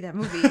way to see that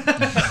movie.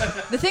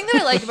 The thing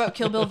that I like about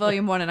Kill Bill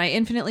Volume 1, and I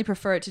infinitely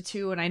prefer it to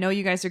 2, and I know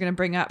you guys are going to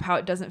bring up how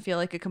it doesn't feel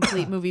like a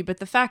complete movie, but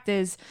the fact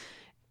is,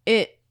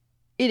 it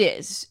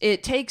is.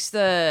 It takes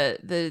the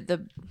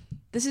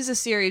this is a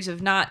series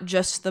of not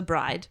just The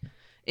Bride.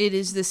 It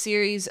is the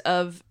series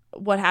of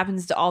what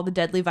happens to all the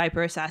Deadly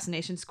Viper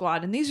assassination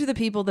squad, and these are the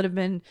people that have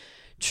been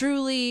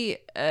truly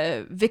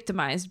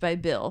victimized by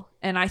Bill.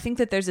 And I think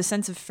that there's a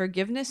sense of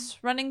forgiveness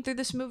running through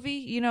this movie.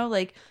 You know,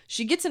 like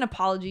she gets an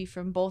apology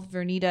from both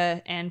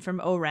Vernita and from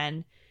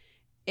Oren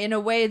in a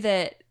way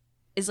that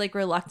is like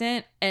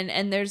reluctant,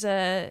 and there's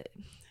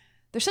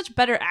such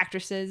better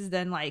actresses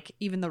than like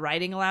even the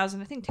writing allows.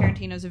 And I think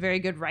Tarantino's a very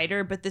good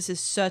writer, but this is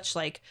such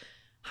like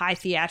high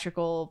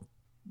theatrical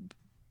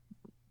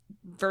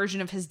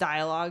version of his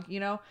dialogue, you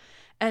know?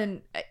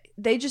 And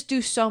they just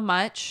do so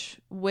much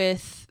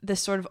with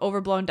this sort of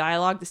overblown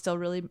dialogue to still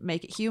really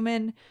make it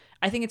human.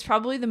 I think it's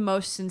probably the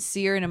most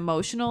sincere and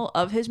emotional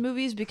of his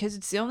movies because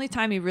it's the only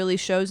time he really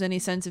shows any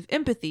sense of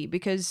empathy,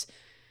 because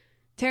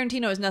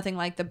Tarantino is nothing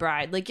like The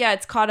Bride. Like, yeah,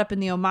 it's caught up in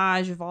the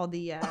homage of all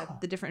the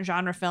different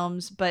genre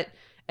films, but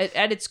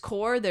at its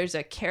core, there's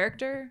a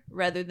character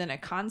rather than a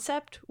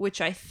concept, which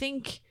I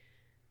think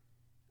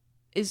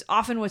is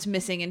often what's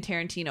missing in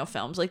Tarantino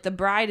films. Like, The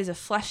Bride is a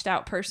fleshed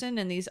out person,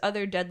 and these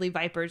other Deadly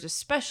Vipers,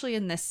 especially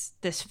in this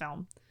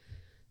film,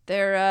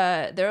 they're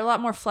a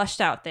lot more fleshed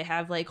out. They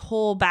have like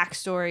whole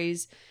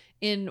backstories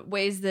in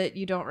ways that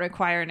you don't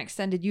require an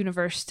extended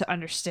universe to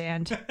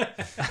understand.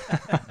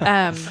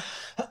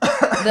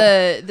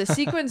 The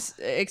sequence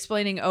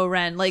explaining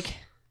O-Ren, like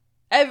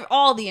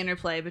all the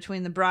interplay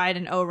between The Bride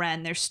and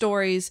O-Ren, their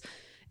stories,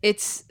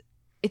 it's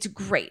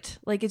great.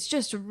 Like, it's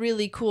just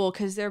really cool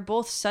because they're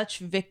both such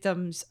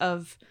victims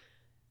of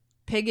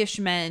piggish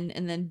men,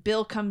 and then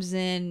Bill comes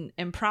in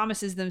and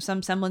promises them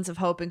some semblance of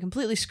hope and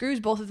completely screws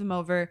both of them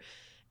over,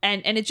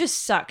 and it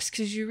just sucks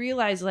because you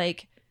realize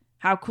like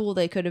how cool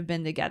they could have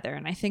been together.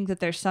 And I think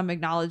that there's some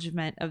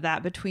acknowledgement of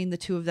that between the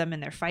two of them in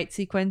their fight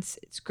sequence.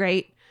 It's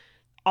great.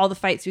 All the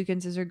fight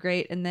sequences are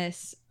great in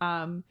this.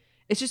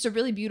 It's just a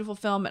really beautiful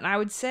film, and I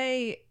would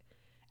say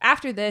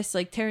after this,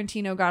 like,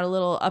 Tarantino got a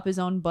little up his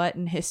own butt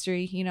in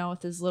history, you know,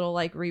 with his little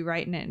like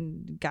rewriting it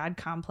and God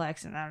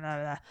complex and blah, blah,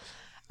 blah.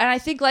 And I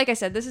think, like I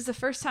said, this is the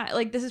first time,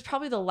 like, this is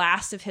probably the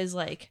last of his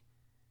like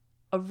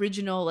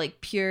original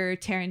like pure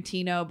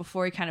Tarantino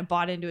before he kind of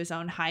bought into his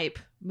own hype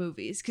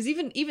movies. Because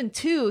even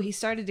 2, he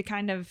started to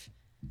kind of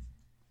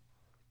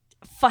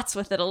futz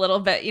with it a little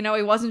bit. You know,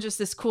 he wasn't just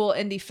this cool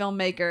indie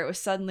filmmaker. It was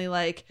suddenly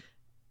like,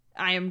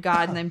 I am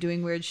God and I'm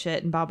doing weird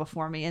shit and bow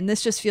before me. And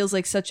this just feels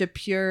like such a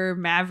pure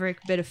maverick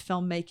bit of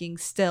filmmaking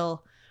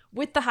still,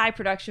 with the high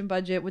production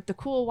budget, with the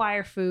cool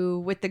wire fu,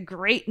 with the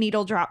great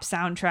needle drop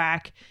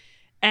soundtrack.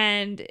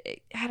 And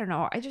I don't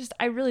know,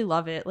 I really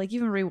love it. Like,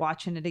 even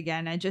rewatching it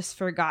again, I just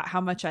forgot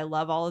how much I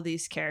love all of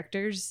these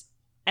characters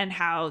and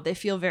how they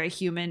feel very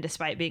human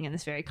despite being in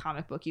this very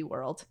comic booky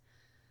world.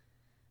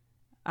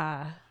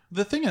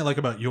 The thing I like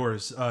about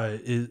yours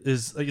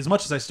is like, as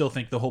much as I still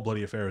think The Whole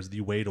Bloody Affair is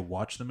the way to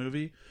watch the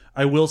movie,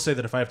 I will say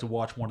that if I have to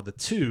watch one of the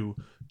two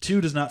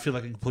does not feel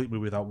like a complete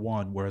movie without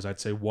one, whereas I'd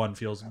say one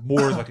feels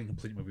more like a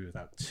complete movie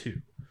without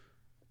 2.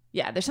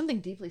 Yeah, there's something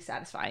deeply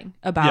satisfying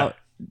about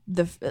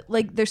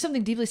there's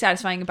something deeply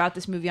satisfying about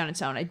this movie on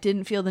its own. I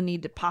didn't feel the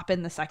need to pop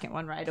in the second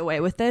one right away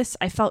with this.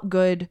 I felt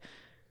good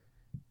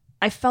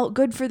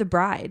for The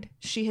Bride.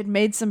 She had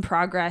made some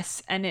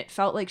progress, and it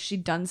felt like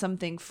she'd done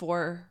something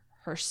for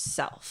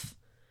herself.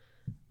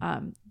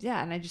 And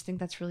I just think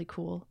that's really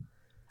cool.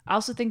 I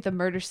also think the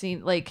murder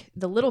scene, like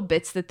the little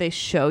bits that they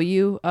show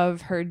you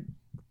of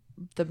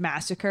the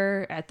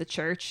massacre at the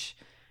church,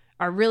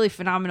 are really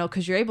phenomenal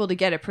because you're able to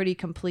get a pretty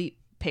complete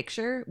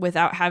picture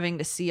without having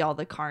to see all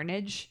the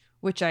carnage,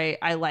 which I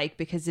like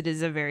because it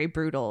is a very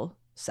brutal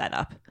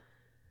setup.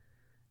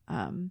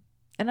 And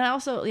I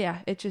also,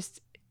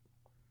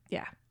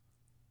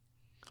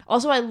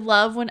 Also, I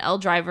love when Elle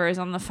Driver is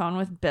on the phone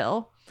with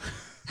Bill.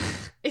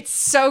 It's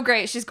so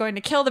great. She's going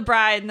to kill the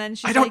bride, and then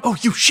she's like, owe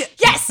you shit.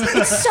 Yes,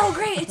 it's so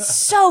great. It's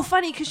so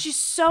funny because she's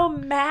so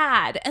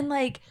mad, and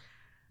like,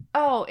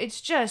 oh,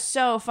 it's just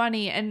so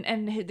funny.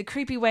 And the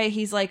creepy way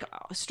he's like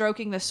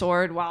stroking the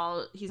sword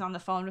while he's on the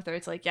phone with her.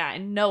 It's like, yeah, I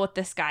know what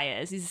this guy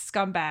is. He's a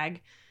scumbag,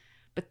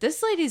 but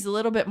this lady's a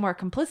little bit more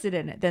complicit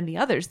in it than the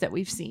others that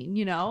we've seen.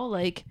 You know,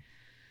 like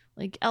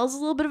Elle's a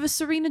little bit of a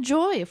Serena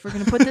Joy, if we're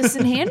gonna put this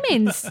in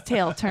Handmaid's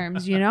Tale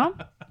terms. You know.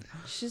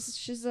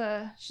 She's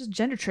a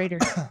gender traitor.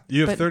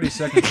 You have 30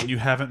 seconds and you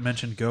haven't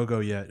mentioned Go-Go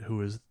yet, who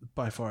is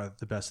by far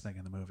the best thing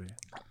in the movie.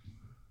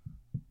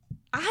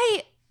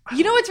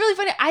 You know what's really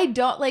funny? I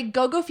don't like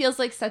Go-Go feels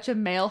like such a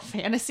male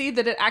fantasy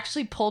that it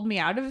actually pulled me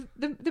out of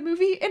the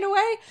movie in a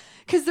way,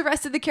 because the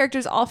rest of the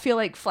characters all feel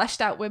like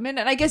fleshed out women,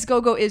 and I guess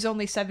Go-Go is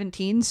only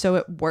 17, so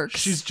it works.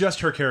 She's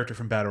just her character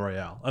from Battle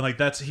Royale, and like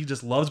he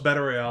just loves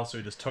Battle Royale, so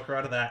he just took her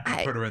out of that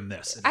and put her in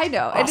this. I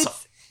know, awesome. And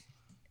it's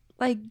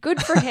like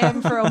good for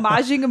him for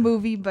homaging a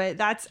movie, but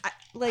that's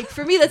like,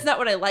 for me, that's not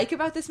what I like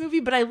about this movie.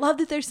 But I love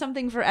that there's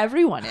something for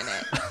everyone in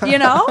it. You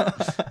know?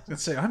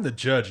 Let's say I'm the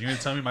judge. You're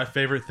gonna tell me my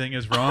favorite thing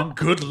is wrong?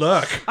 Good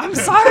luck. I'm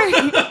sorry.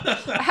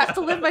 I have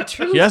to live my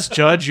truth. Yes,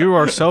 Judge, you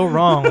are so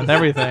wrong with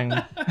everything.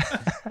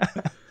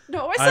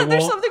 No, I said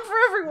there's something for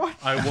everyone.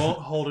 I won't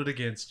hold it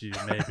against you.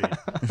 Maybe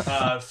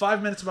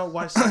 5 minutes about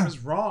why Sam is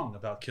wrong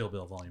about Kill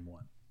Bill Volume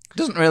 1. It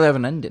doesn't really have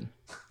an ending.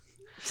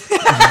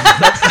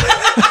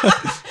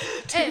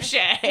 Touche.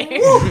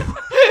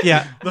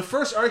 Yeah. The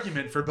first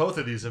argument for both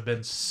of these have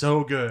been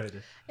so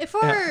good.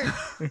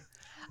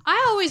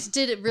 I always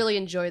did really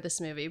enjoy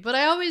this movie, but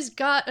I always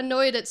got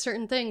annoyed at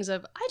certain things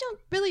of, I don't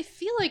really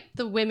feel like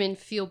the women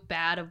feel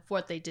bad of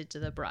what they did to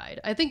the bride.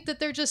 I think that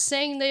they're just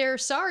saying they're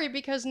sorry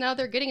because now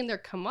they're getting their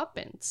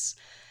comeuppance.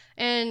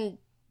 And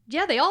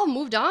yeah, they all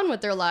moved on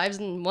with their lives,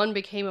 and one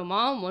became a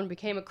mom, one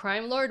became a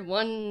crime lord,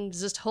 one's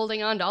just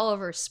holding on to all of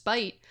her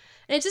spite.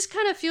 And it just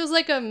kind of feels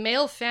like a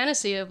male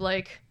fantasy of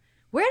like,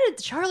 where did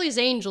Charlie's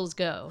Angels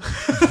go?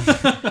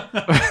 What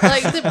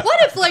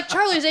if like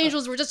Charlie's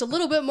Angels were just a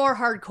little bit more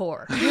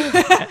hardcore?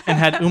 And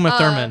had Uma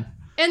Thurman.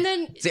 And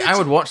then See, I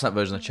would watch that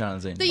version of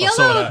Charlie's Angels. the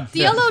so would I.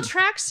 yellow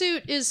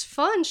tracksuit is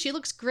fun. She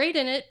looks great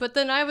in it, but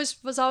then I was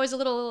always a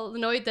little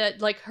annoyed that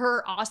like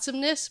her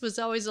awesomeness was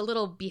always a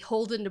little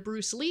beholden to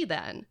Bruce Lee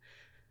then.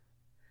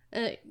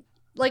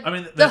 Like I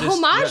mean, the that is-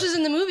 homages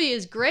in the movie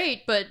is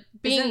great, but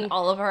being Isn't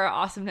all of our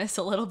awesomeness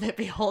a little bit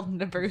beholden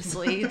to Bruce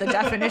Lee, the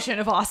definition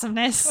of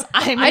awesomeness?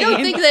 I mean, I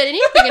don't think that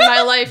anything in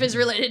my life is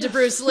related to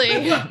Bruce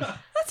Lee.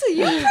 that's a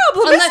you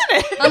problem, isn't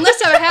it?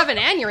 Unless I have an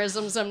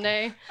aneurysm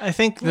someday. I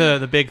think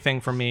the big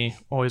thing for me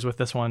always with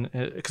this one,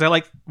 because I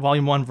like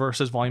Volume 1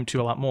 versus Volume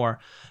 2 a lot more,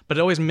 but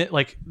it always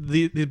like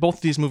both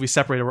of these movies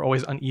separated were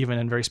always uneven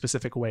in very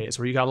specific ways,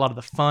 where you got a lot of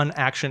the fun,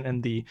 action,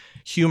 and the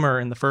humor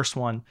in the first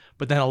one,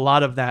 but then a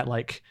lot of that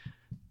like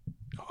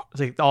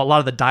a lot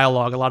of the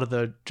dialogue, a lot of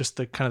the just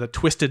the kind of the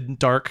twisted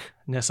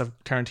darkness of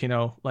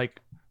Tarantino,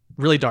 like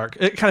really dark.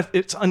 It kind of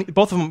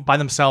both of them by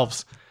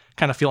themselves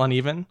kind of feel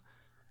uneven,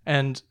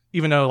 and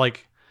even though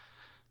like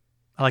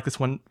I like this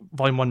one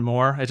Volume 1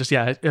 more, I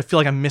feel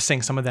like I'm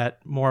missing some of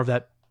that, more of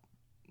that,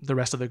 the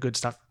rest of the good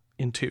stuff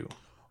in 2.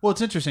 Well,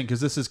 it's interesting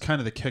because this is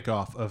kind of the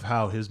kickoff of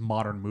how his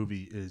modern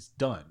movie is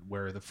done,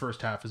 where the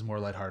first half is more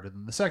lighthearted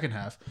than the second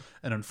half.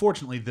 And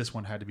unfortunately, this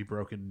one had to be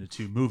broken into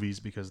 2 movies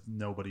because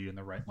nobody in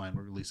the right mind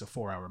would release a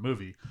 4-hour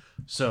movie.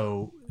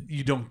 So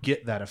you don't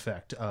get that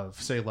effect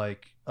of, say,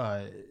 like,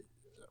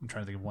 I'm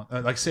trying to think of one,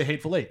 like, say,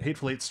 Hateful Eight.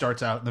 Hateful Eight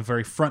starts out, and the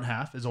very front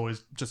half is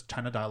always just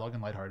kind of dialogue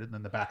and lighthearted, and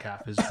then the back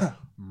half is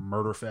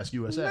Murder Fest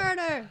USA.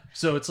 Murder.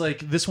 So it's like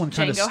this one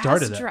kind of Django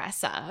started has that.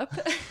 dress up.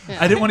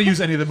 I didn't want to use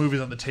any of the movies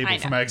on the table I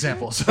for know. my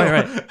example. So.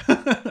 Right.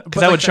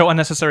 Because that would show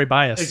unnecessary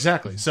bias.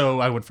 Exactly.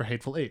 So I went for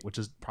Hateful Eight, which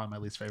is probably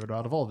my least favorite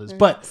out of all of this.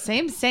 But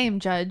Same,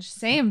 Judge.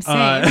 Same.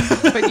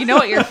 But you know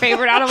what your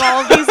favorite out of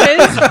all of these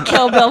is?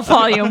 Kill Bill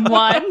Volume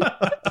 1.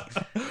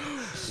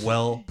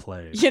 well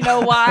played. You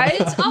know why?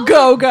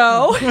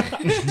 Go.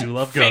 I do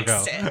love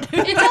Go-Go.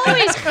 It's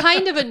always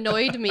kind of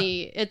annoyed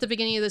me at the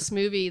beginning of this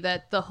movie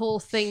that the whole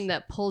thing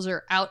that pulls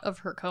her out of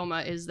her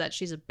coma is that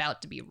she's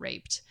about to be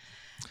raped.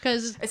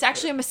 Because It's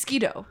actually a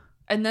mosquito,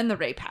 and then the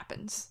rape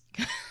happens.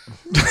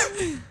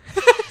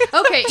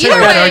 okay, Take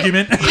that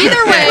argument.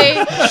 either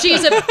way,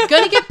 she's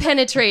gonna get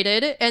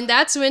penetrated, and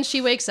that's when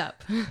she wakes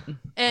up.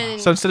 And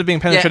So instead of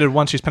being penetrated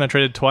once, she's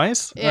penetrated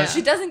twice. yeah.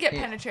 She doesn't get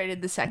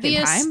penetrated the second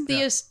time.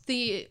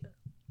 the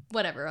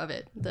whatever of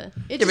it. Yeah,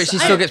 but she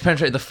still gets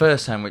penetrated the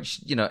first time, which,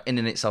 you know, in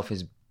and itself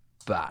is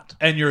bad.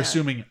 And you're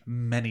assuming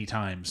many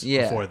times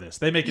Yeah. before this.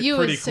 They make it You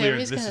pretty assume clear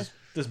he's this gonna-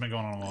 has been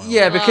going on a while.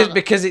 Yeah,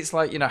 because it's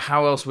like, you know,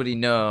 how else would he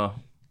know?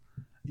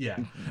 Yeah.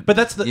 But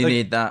that's the You like,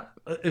 need that.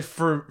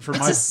 for It's my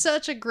just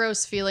such a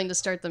gross feeling to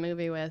start the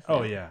movie with.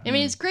 Oh yeah. I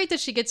mean, it's great that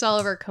she gets all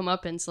of her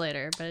comeuppance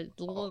later, but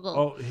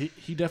Oh,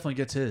 he definitely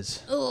gets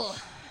his. ugh.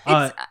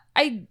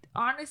 I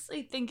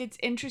honestly think it's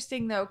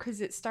interesting though,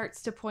 because it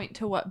starts to point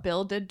to what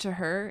Bill did to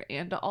her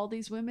and to all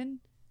these women.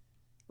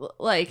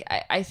 Like,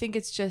 I think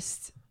it's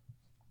just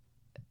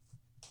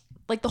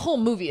like the whole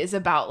movie is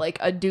about like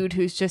a dude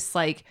who's just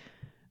like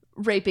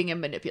raping and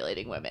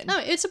manipulating women. No,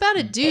 it's about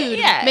a dude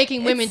Yeah,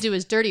 making women it's- do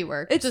his dirty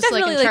work, It's just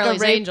like in definitely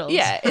Charlie's a rape. Angels.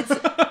 Yeah, it's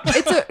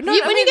a no,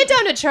 When you get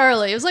down to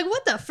Charlie, it was like,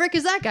 what the frick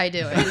is that guy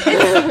doing?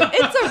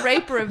 it's a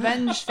rape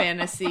revenge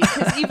fantasy,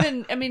 because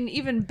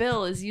even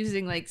Bill is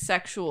using like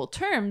sexual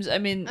terms. I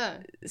mean,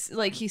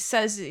 like he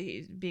says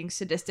he's being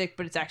sadistic,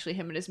 but it's actually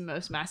him at his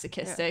most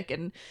masochistic.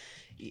 And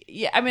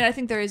yeah, I mean, I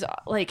think there is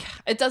like,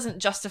 it doesn't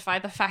justify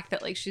the fact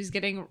that like she's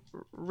getting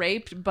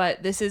raped,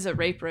 but this is a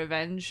rape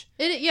revenge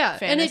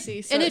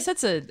fantasy. and it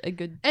sets a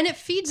good. And it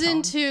feeds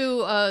into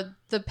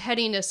the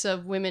pettiness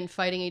of women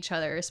fighting each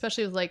other,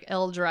 especially with like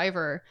Elle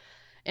Driver,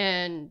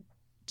 and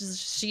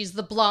she's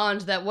the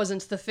blonde that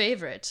wasn't the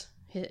favorite.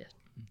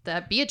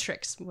 That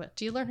Beatrix. What,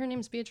 do you learn her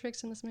name's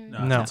Beatrix in this movie?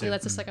 No. So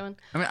that's the second one.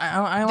 I mean,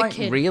 I like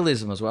kid.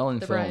 realism as well in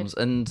The films,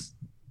 and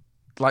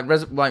like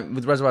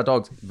with Reservoir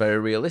Dogs, very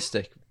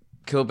realistic.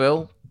 Kill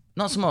Bill,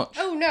 not so much.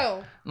 Oh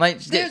no! Like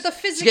she They're gets, the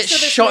physics she gets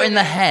of this shot in the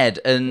movie. head,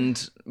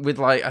 and with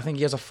like I think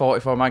he has a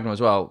 44 Magnum as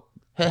well.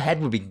 Her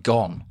head would be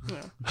gone. The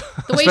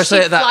way Especially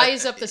she at that-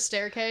 flies up the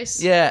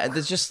staircase. Yeah,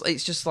 it's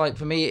just like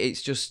for me,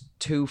 it's just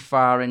too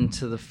far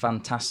into the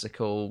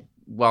fantastical,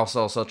 whilst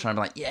also trying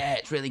to be like, yeah,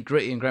 it's really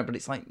gritty and great, but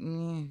it's like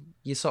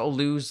you sort of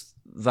lose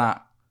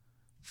that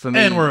for me.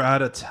 And we're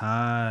out of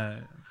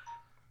time.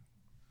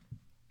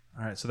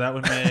 All right, so that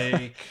would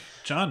make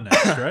John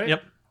next, right?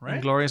 Yep. Right.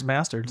 Glorious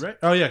Bastards. Right.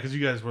 Oh yeah, because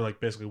you guys were like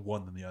basically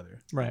one than the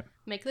other. Right.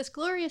 Make this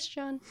glorious,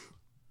 John.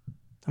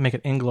 I make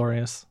it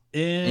inglorious.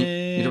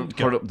 you don't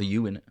put up the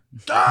U in it.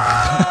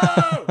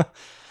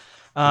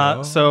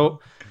 So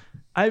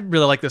I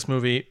really like this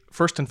movie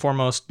first and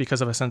foremost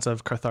because of a sense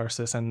of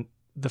catharsis and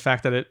the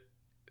fact that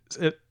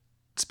it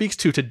speaks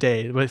to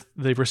today with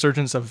the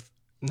resurgence of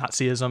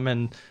Nazism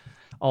and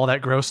all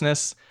that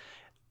grossness.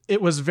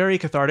 It was very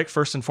cathartic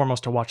first and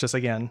foremost to watch this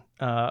again.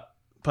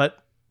 But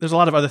there's a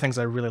lot of other things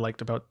I really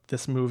liked about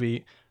this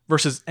movie.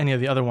 versus any of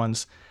the other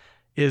ones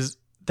is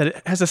that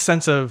it has a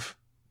sense of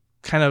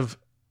kind of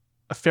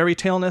a fairy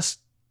tale-ness,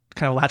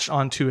 kind of latched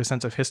onto a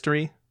sense of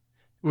history,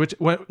 which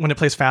when it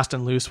plays fast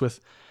and loose with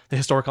the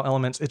historical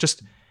elements,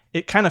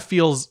 it kind of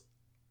feels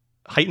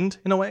heightened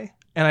in a way.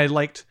 And I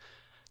liked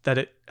that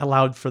it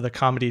allowed for the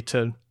comedy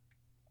to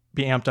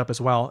be amped up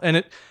as well. And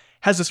it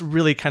has this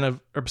really kind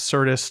of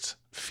absurdist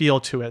feel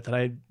to it that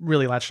I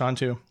really latched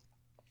onto.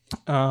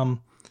 And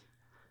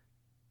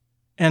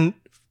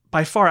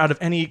by far, out of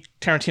any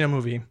Tarantino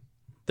movie,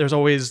 there's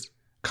always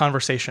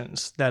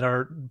conversations that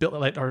are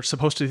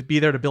supposed to be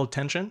there to build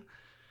tension.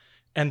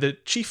 And the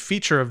chief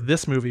feature of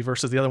this movie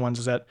versus the other ones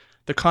is that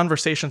the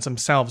conversations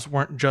themselves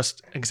weren't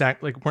just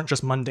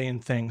mundane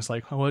things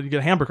like, oh, well, you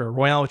get a hamburger,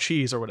 Royale with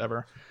cheese or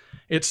whatever.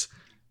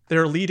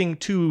 They're leading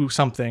to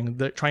something.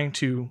 They're trying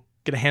to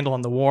get a handle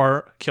on the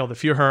war, kill the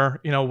Führer,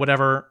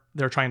 whatever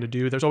they're trying to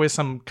do. There's always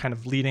some kind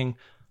of leading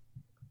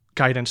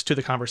guidance to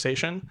the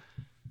conversation,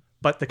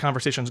 but the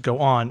conversations go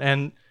on,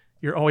 and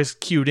you're always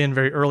cued in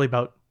very early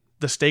about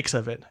the stakes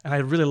of it. And I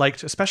really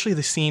liked, especially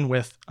the scene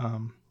with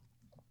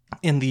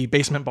in the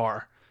basement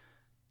bar.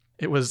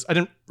 I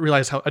didn't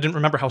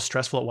remember how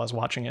stressful it was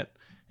watching it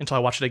until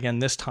I watched it again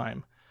this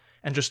time,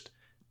 and just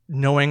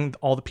knowing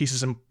all the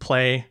pieces in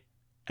play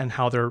and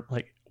how they're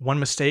like one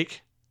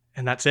mistake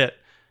and that's it.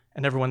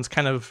 And everyone's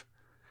kind of,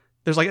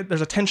 there's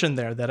a tension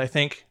there that I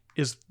think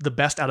is the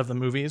best out of the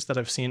movies that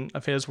I've seen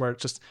of his, where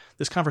it's just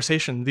this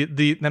conversation,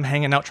 them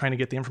hanging out trying to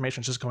get the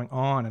information, just going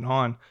on,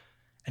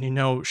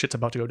 and shit's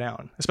about to go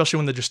down, especially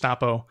when the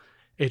Gestapo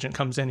agent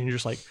comes in and you're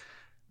just like,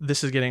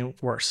 this is getting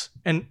worse.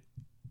 And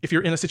if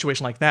you're in a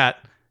situation like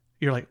that,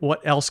 you're like, what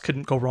else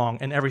couldn't go wrong?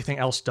 And everything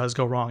else does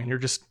go wrong, and you're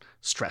just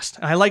stressed.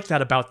 And I like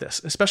that about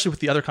this, especially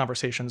with the other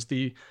conversations.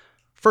 The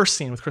first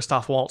scene with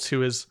Christoph Waltz,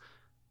 who is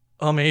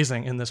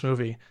amazing in this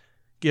movie.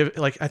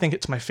 I think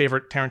it's my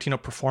favorite Tarantino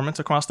performance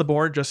across the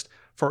board, just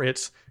for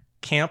its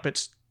camp,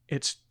 its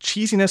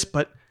cheesiness,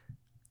 but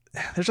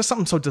there's just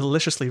something so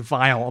deliciously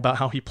vile about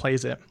how he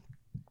plays it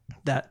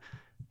that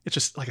it's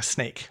just like a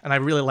snake. And I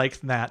really like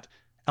that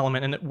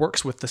element, and it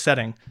works with the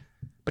setting.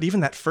 But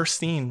even that first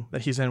scene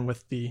that he's in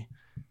with the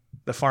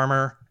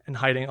farmer and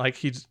hiding, like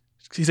he's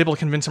able to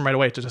convince him right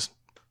away to just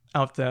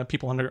out the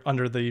people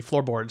under the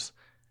floorboards,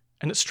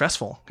 and it's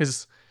stressful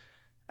because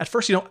at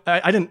first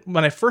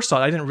when I first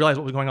saw it, I didn't realize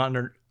what was going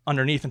on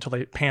underneath until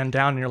they panned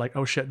down, and you're like,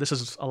 oh shit, this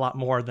is a lot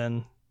more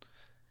than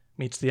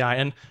meets the eye.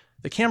 And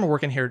the camera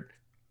work in here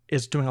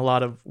is doing a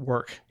lot of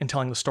work in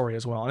telling the story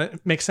as well. And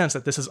it makes sense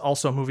that this is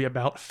also a movie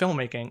about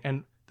filmmaking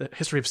and the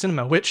history of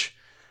cinema, which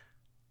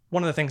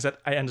one of the things that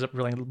I ended up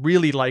really,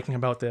 really liking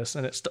about this,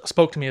 and it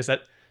spoke to me, is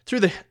that through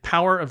the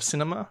power of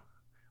cinema,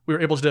 we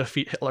were able to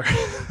defeat Hitler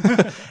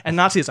and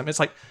Nazism. It's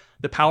like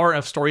the power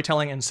of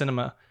storytelling and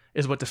cinema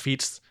is what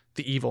defeats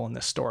the evil in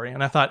this story.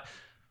 And I thought,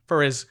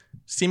 for as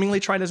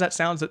seemingly trite as that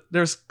sounds, that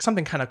there's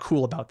something kind of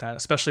cool about that,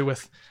 especially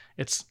with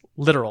it's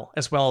literal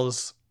as well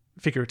as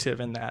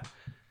figurative in that.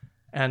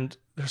 And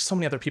there's so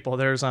many other people.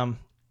 There's I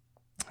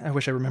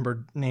wish I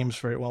remembered names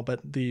very well, but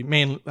the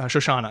main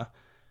Shoshana,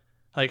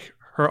 like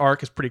her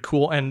arc is pretty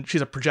cool, and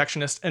she's a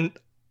projectionist. And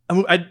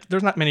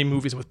there's not many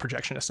movies with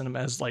projectionists in them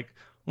as like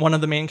one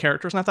of the main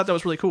characters, and I thought that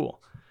was really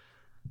cool.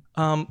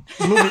 The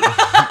movie,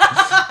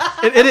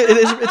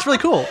 it's really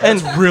cool,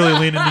 and Really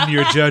leaning into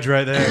your judge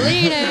right there.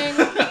 Leading.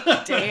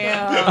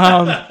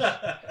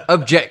 Damn.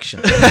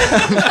 Objection.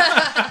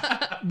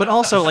 but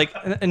also like,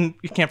 and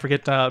you can't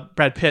forget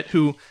Brad Pitt,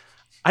 who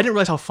I didn't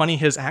realize how funny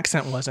his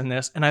accent was in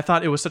this, and I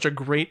thought it was such a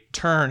great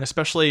turn,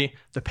 especially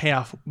the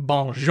payoff,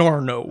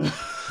 buongiorno.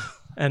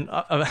 And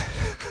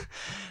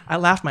I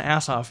laughed my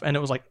ass off, and it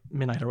was like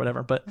midnight or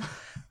whatever, but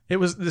it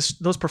was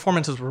those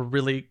performances were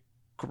really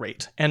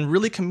great and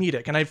really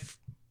comedic, and I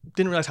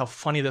didn't realize how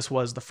funny this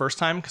was the first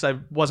time because I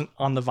wasn't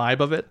on the vibe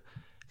of it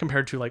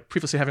compared to like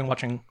previously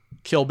watching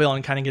Kill Bill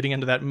and kind of getting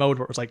into that mode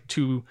where it was like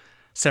two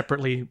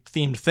separately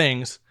themed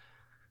things.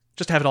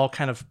 Just to have it all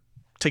kind of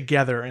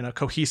together in a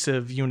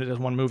cohesive unit as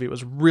one movie, it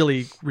was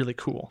really, really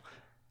cool.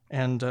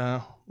 And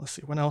let's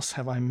see, what else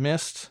have I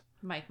missed?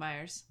 Mike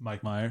Myers.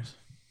 Are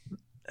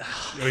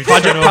you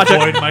trying to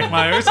avoid Mike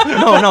Myers?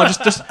 No,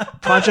 just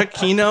Project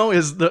Kino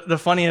is the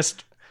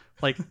funniest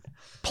like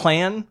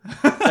plan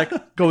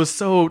that goes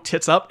so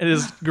tits up. It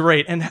is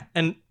great.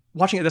 And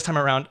watching it this time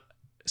around,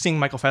 seeing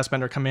Michael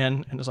Fassbender come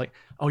in and it's like,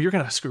 oh, you're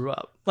gonna screw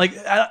up. Like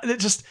it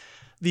just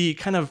the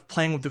kind of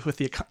playing with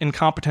the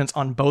incompetence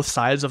on both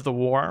sides of the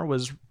war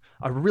was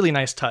a really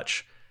nice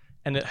touch,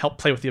 and it helped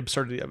play with the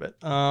absurdity of it.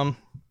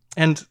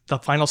 And the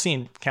final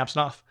scene caps it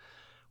off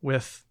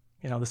with,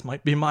 this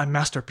might be my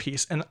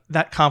masterpiece, and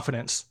that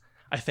confidence,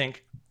 I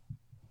think,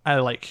 I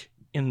like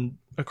in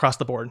across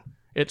the board.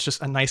 It's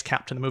just a nice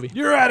cap to the movie.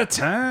 You're out of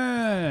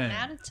time.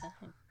 Out of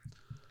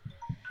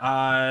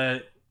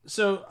time.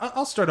 So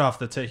I'll start off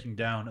the taking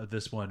down of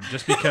this one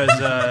just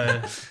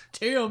because.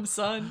 Damn,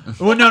 son.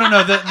 Well,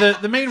 no.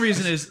 The main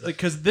reason is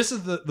because this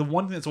is the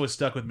one thing that's always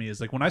stuck with me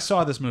is like when I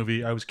saw this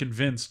movie, I was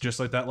convinced, just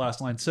like that last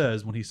line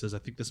says, when he says, "I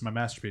think this is my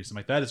masterpiece." I'm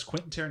like, that is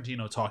Quentin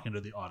Tarantino talking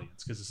to the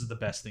audience because this is the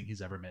best thing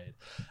he's ever made.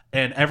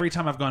 And every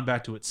time I've gone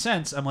back to it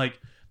since, I'm like,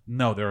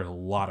 no, there are a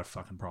lot of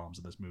fucking problems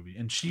in this movie,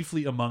 and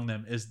chiefly among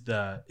them is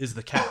the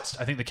cast.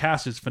 I think the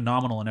cast is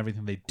phenomenal in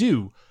everything they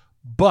do,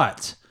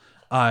 but.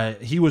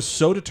 He was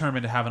so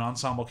determined to have an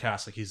ensemble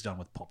cast like he's done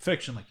with Pulp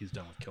Fiction, like he's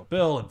done with Kill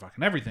Bill and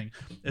fucking everything,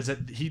 is that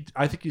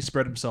I think he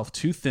spread himself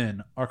too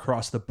thin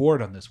across the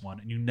board on this one,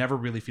 and you never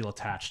really feel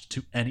attached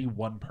to any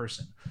one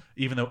person,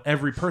 even though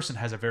every person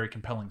has a very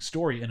compelling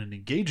story and an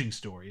engaging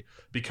story.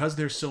 Because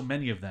there's so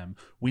many of them,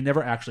 we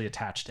never actually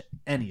attach to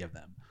any of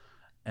them,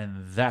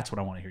 and that's what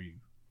I want to hear you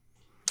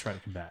try to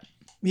combat.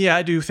 Yeah,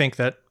 I do think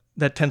that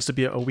tends to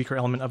be a weaker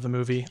element of the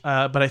movie,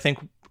 but I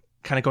think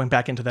kind of going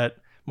back into that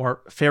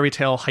more fairy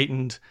tale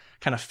heightened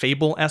kind of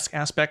fable-esque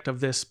aspect of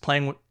this,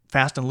 playing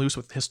fast and loose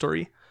with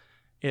history.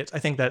 I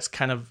think that's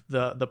kind of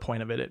the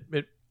point of it.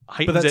 It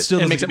heightens But that still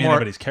it and doesn't makes it be more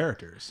anybody's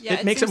characters. Yeah,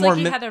 It makes seems it more like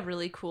he myth- had a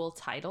really cool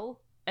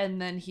title,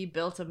 and then he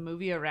built a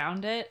movie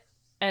around it.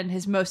 And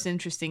his most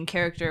interesting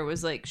character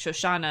was like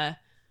Shoshana,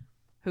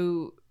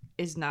 who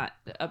is not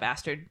a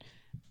bastard,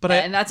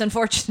 and that's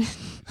unfortunate.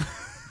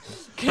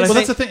 Well,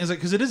 that's the thing, is like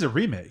because it is a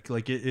remake.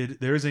 Like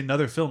there is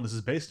another film this is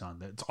based on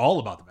that's all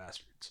about the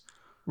bastards.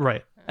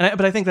 Right.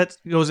 But I think that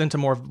goes into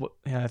more of what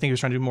I think he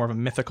was trying to do more of a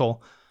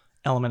mythical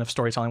element of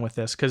storytelling with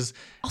this, because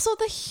Also,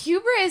 the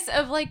hubris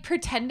of like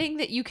pretending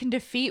that you can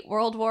defeat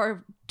World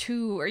War II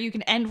or you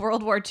can end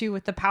World War II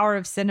with the power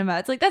of cinema.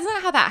 It's like, that's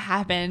not how that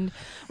happened.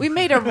 We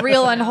made a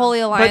real unholy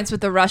alliance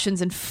with the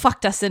Russians and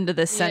fucked us into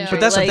this Yeah. century.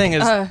 But that's the Like, thing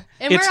is, And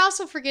It's- we're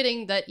also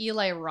forgetting that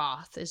Eli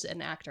Roth is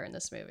an actor in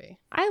this movie.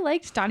 I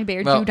liked Donnie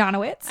Baird, Well,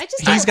 Donowitz. I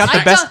just he's don't- got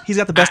the I best. don't- He's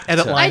got the best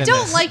edit line. I in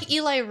don't this. like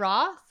Eli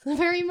Roth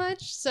very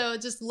much, so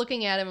just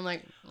looking at him, I'm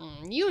like,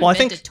 you Well, I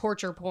invented think-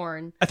 torture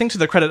porn. I think to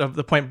the credit of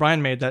the point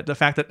Brian made, that the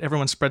fact that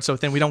everyone's spread so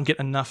thin, we don't get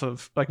enough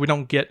of, like, we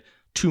don't get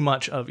too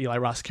much of Eli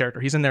Roth's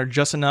character. He's in there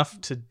just enough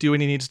to do what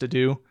he needs to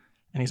do,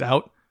 and he's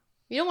out.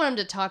 You don't want him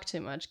to talk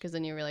too much because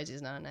then you realize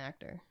he's not an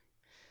actor.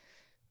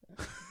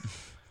 I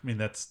mean,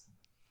 that's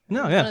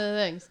No, One yeah. of the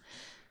things.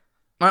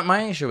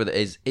 My issue with it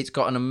is it's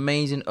got an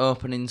amazing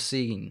opening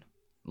scene.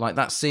 Like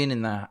that scene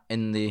in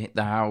the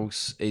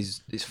house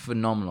is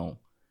phenomenal,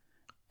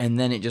 and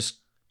then it just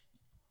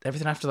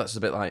everything after that's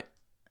a bit like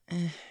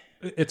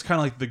it's kind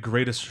of like the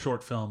greatest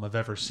short film I've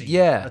ever seen.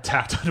 Yeah.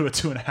 Attacked onto a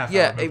 2.5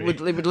 yeah. hour movie. It would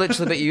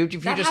literally be if you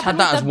That just had happened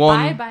that with as the one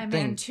Bye-Bye Man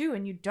thing. too,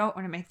 and you don't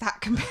want to make that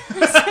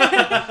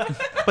comparison.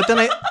 But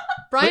then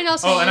Brian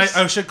also Oh, and used-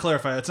 I should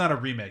clarify, it's not a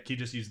remake. He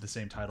just used the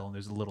same title, and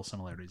there's little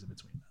similarities in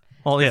between.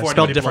 well, yeah, Before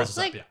spelled anybody different. blows us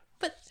up, like, yeah.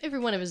 but every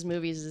one of his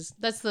movies is,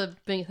 that's the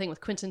big thing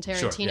with Quentin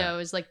Tarantino, yeah.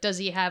 is like, does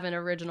he have an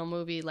original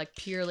movie like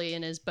purely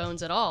in his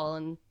bones at all?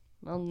 And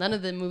well, none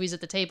of the movies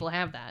at the table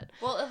have that.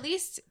 Well, at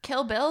least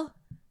Kill Bill.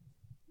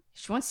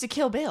 She wants to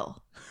kill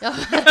Bill.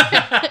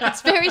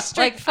 It's very Like, I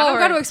straightforward. don't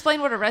got to explain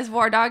what a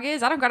Reservoir Dog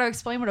is. I don't got to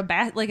explain what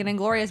like an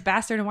Inglorious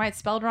Bastard and why it's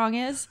spelled wrong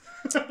is.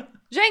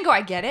 Django,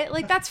 I get it.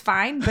 Like, that's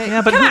fine. But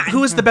Yeah, but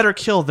who is the better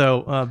kill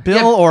though, Bill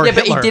Yeah, or yeah,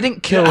 but Hitler? he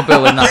didn't kill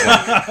Bill in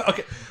that one.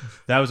 Okay,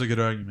 that was a good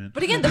argument.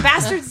 But again, the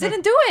bastards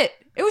didn't do it.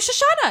 It was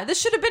Shoshana. This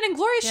should have been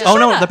Inglorious Yeah. Shoshana.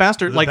 Oh no, the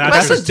bastard! The Like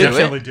bastards do it.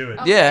 definitely do it.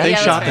 Yeah, they Yeah,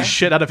 that's shot the fair.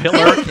 shit out of Hitler.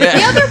 Yeah.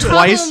 The other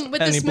twice, problem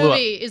with and this he blew up.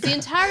 movie is the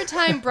entire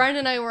time Brian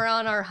and I were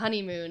on our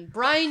honeymoon,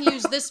 Brian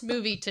used this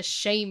movie to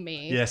shame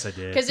me. Yes, I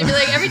did. Because it'd be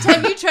like, every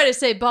time you try to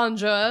say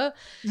bonjour,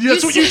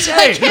 That's what you I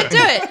say. can't do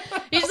it.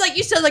 He's like,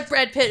 you sound like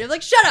Brad Pitt. I'm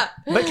like, shut up.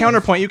 But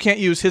counterpoint, you can't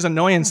use his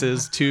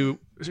annoyances to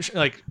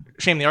like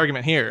shame the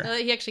argument here.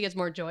 He actually gets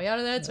more joy out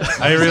of that. So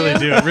I really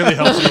do. It really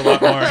helps you a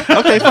lot more.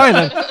 Okay, fine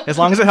then. As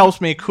long as it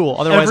helps me, cool.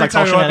 Otherwise, Every I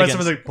call time I walk by shenanigans.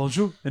 someone's like,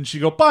 bonjour, and she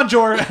go,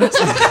 bonjour. I'm sorry.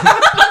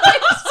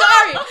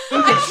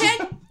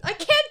 I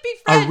can't be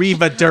French.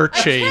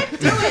 Arrivederci. I can't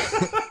do it.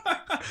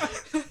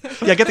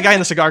 Yeah, get the guy in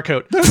the cigar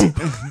coat.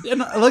 And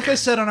like I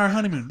said on our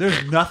honeymoon,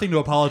 there's nothing to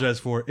apologize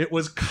for. It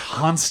was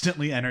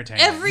constantly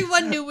entertaining.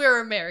 Everyone knew we were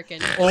American.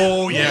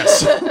 Oh,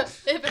 yes.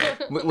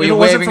 Were It you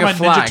wasn't waving for my a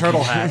flag? Ninja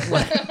Turtle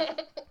hat.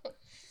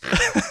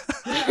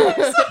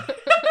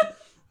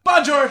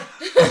 Bonjour.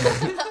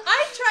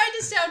 I tried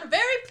to sound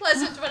very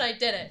pleasant when I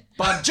did it.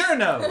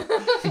 Buongiorno.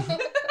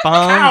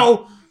 Bong.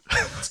 Cow.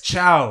 It's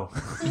chow.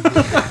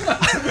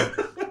 I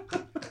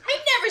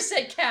never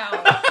said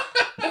cow.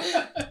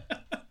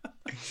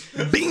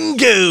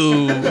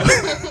 Bingo.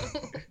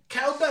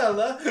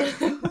 Cowbella.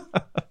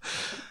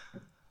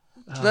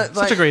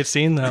 Such a great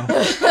scene, though.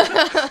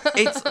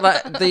 It's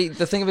like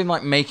the thing of him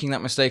like making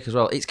that mistake as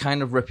well. It's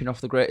kind of ripping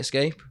off The Great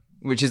Escape,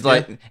 which is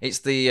like it's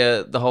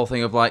the whole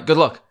thing of like, good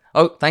luck.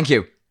 Oh, thank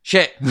you.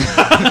 Shit. But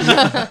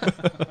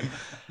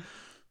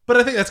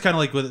I think that's kind of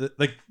like with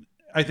like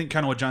I think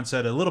kind of what John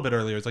said a little bit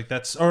earlier is like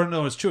that's or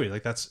no, it's Chewie.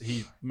 Like that's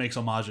he makes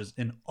homages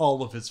in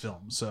all of his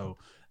films. So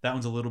That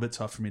one's a little bit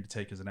tough for me to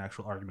take as an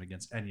actual argument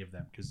against any of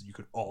them because you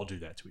could all do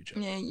that to each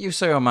other. Yeah, you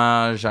say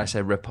homage, I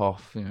say rip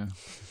off. You know.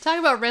 Talk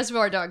about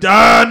Reservoir Dogs.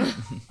 Done.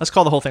 Let's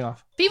call the whole thing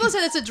off. People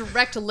say that's a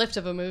direct lift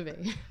of a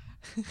movie.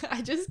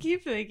 I just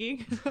keep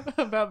thinking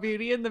about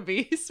Beauty and the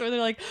Beast, where they're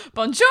like,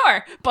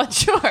 bonjour,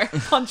 bonjour,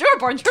 bonjour,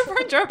 bonjour,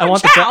 bonjour, I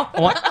want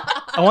bonjour.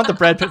 I want the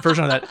Brad Pitt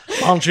version of that.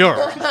 Bonjour,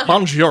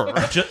 bonjour,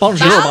 bonjour,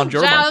 bonjour,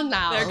 bonjour. Down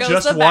now. There goes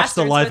Just the watch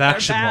the bastards live with their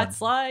action one.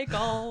 bats like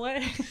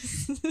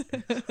always.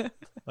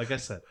 Like I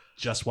said,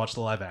 just watch the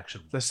live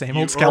action. The same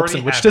You old scalps already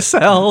in which have to it.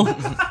 sell.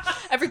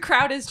 Every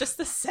crowd is just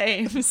the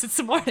same since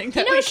the morning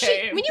that You know, we she,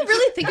 came. when you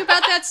really think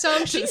about that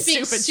song, she's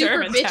being Stupid super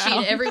German bitchy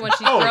town. to everyone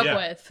she Oh, grew yeah.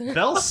 up with.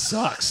 Belle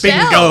sucks.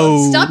 Bingo.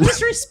 Belle, stop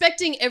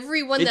disrespecting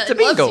everyone It's that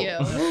a loves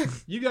bingo. you.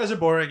 You guys are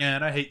boring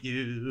and I hate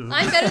you.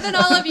 I'm better than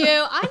all of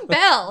you. I'm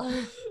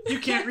Belle. You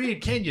can't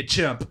read, can you,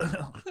 chimp?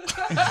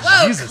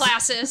 Whoa, Jesus.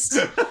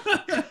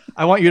 classist.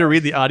 I want you to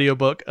read the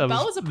audiobook of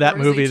Belle was a that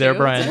Percy movie there, too.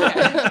 Brian.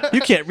 It's okay.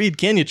 You can't read,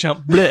 can you,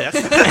 chump? Blech.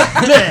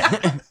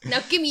 Now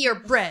give me your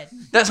bread.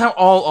 That's how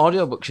all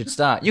audiobooks should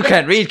start. You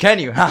can't read, can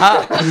you?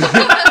 Haha.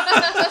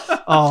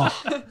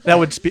 Oh, that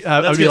would I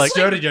Let's would be get like,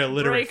 started, you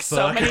illiterate Break so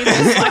fuck. many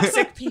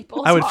dyslexic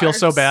people. I would feel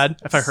so bad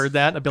if I heard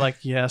that. I'd be like,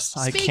 yes,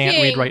 I can't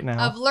read right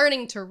now. Of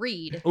learning to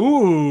read.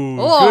 Ooh,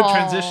 Oh. good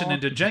transition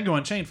into Django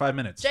Unchained. 5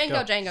 minutes.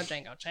 Django, Go.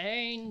 Django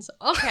chains.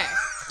 Okay.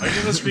 Are you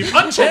gonna scream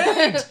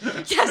Unchained?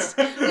 Yes,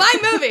 my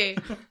movie.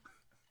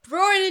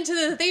 Throwing into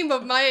the theme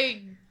of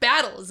my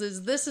battles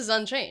is this is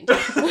Unchained.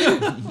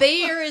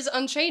 There is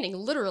unchaining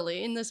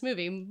literally in this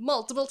movie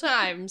multiple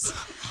times.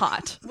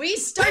 hot. We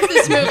start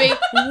this movie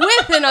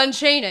with an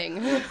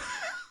unchaining.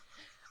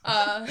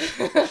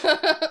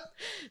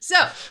 So,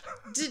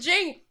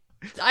 Django.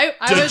 I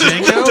was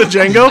Django? To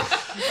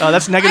Django?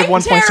 That's negative I'm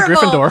 1 point to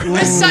terrible Gryffindor.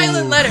 with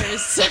silent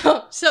letters.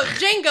 So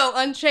Django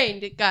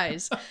Unchained,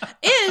 guys,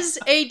 is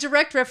a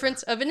direct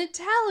reference of an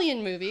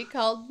Italian movie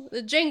called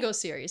the Django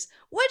series,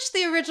 which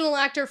the original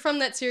actor from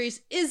that series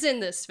is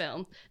in this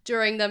film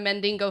during the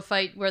Mendingo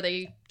fight where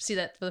they see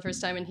that for the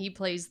first time and he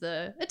plays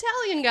the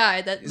Italian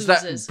guy that It's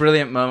loses. that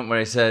brilliant moment where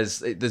he says,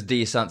 "There's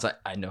D sounds like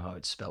I know how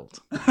it's spelled."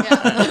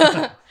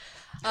 Yeah.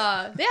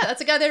 Yeah, that's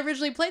the guy that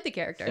originally played the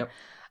character. Yep.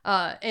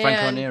 And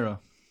Franco Nero.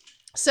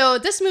 so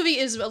this movie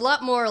is a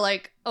lot more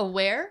like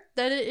aware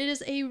that it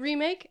is a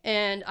remake,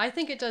 and I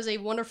think it does a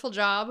wonderful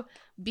job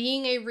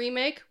being a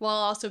remake while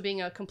also being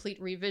a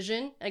complete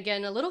revision.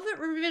 Again, a little bit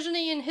revision-y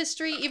in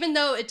history, even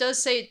though it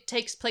does say it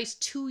takes place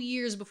 2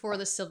 years before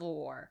the Civil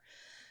War.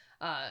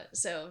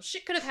 So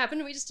shit could have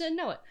happened, we just didn't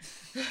know it.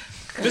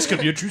 This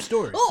could be a true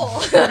story.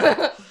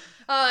 Oh!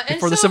 And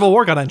Before the so- Civil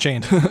War got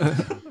unchained.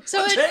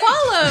 So it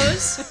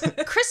follows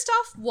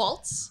Christoph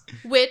Waltz,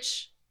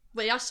 which,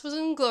 yes, was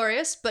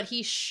Inglorious, but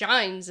he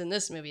shines in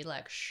this movie,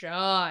 like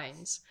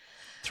shines.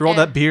 Through all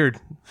that beard.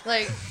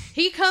 Like,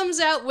 he comes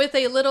out with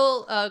a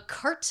little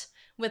cart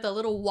with a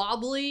little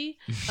wobbly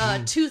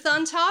tooth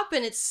on top,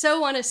 and it's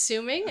so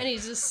unassuming, and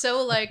he's just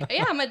so like,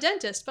 yeah, I'm a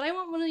dentist, but I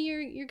want one of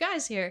your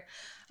guys here.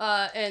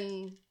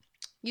 And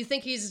you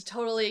think he's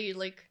totally,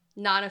 like,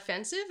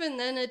 non-offensive, and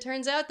then it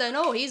turns out that,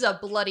 oh, he's a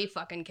bloody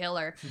fucking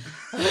killer.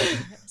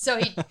 So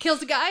he kills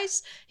the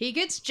guys, he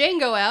gets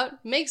Django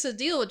out, makes a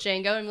deal with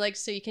Django, and like,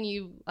 so can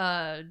you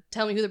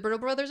tell me who the Brittle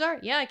Brothers are?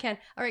 Yeah, I can.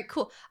 All right,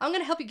 cool. I'm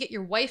gonna help you get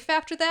your wife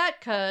after that,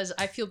 because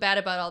I feel bad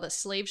about all the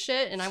slave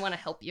shit, and I want to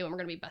help you, and we're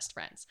gonna be best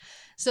friends.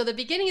 So the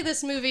beginning of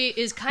this movie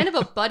is kind of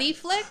a buddy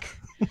flick.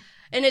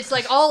 And it's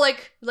like all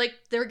like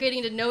they're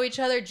getting to know each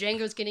other.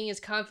 Django's getting his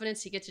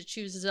confidence. He gets to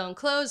choose his own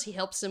clothes. He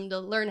helps him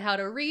to learn how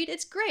to read.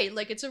 It's great.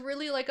 Like, it's a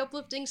really like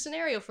uplifting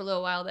scenario for a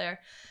little while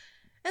there.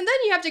 And then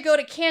you have to go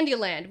to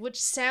Candyland,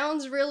 which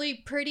sounds really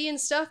pretty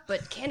and stuff,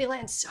 but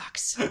Candyland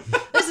sucks.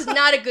 This is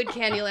not a good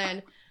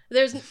Candyland.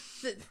 There's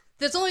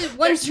only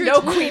one There's true.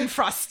 no Queen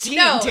Frostine.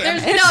 No, damn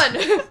there's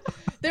it. none.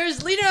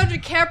 There's Leonardo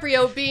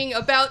DiCaprio being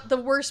about the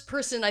worst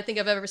person I think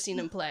I've ever seen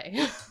him play.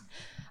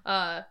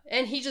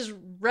 And he just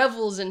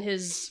revels in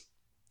his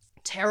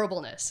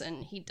terribleness,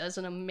 and he does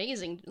an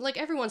amazing, like,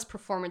 everyone's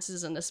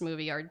performances in this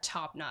movie are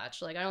top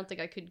notch. Like, I don't think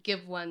I could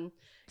give one.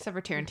 Except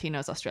for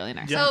Tarantino's Australian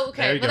accent. Yeah, Oh,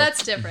 there okay, you but go.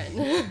 that's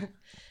different.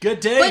 Good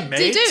day, But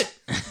mate. dude,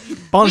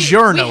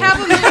 Bonjourno. we have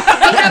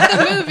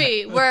the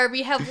movie where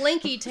we have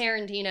lanky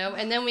Tarantino,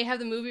 and then we have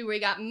the movie where he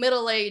got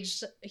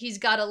middle-aged. He's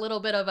got a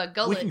little bit of a We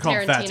gullet can call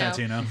him Fat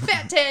Tarantino. Tantino.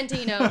 Fat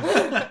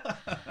Tarantino.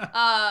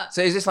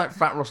 So is this like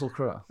Fat Russell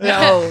Crowe?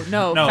 No,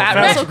 No, Fat Fat Russell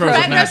Russell Crowe's Crowe.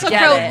 Fat magic. Russell Get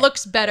Crowe it.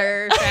 looks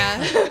better.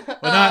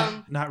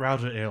 But not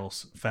Roger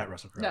Ailes, Fat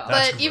Russell Crowe. No.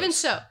 That's But even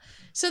gross.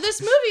 so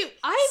this movie,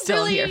 I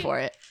Still really here for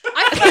it.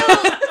 I feel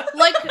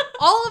like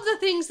all of the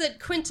things that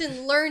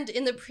Quentin learned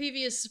in the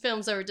previous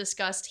films that were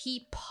discussed,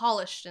 he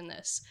polished in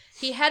this.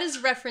 He had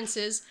his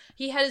references,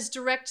 he had his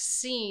direct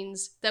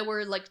scenes that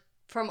were like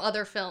from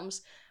other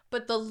films,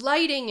 but the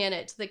lighting in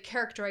it, the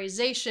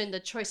characterization, the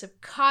choice of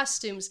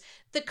costumes,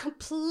 the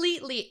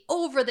completely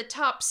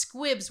over-the-top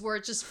squibs where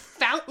it's just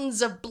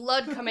fountains of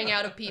blood coming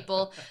out of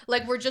people,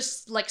 like we're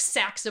just like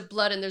sacks of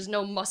blood and there's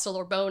no muscle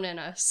or bone in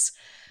us.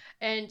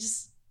 And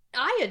just,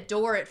 I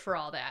adore it for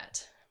all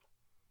that.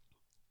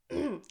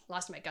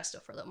 lost my gusto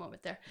for a little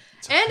moment there.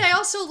 And I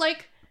also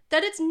like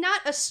that it's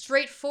not a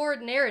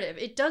straightforward narrative.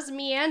 It does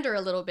meander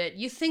a little bit.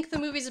 You think the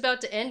movie's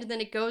about to end, and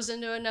then it goes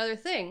into another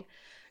thing.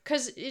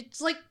 Because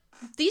it's like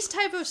these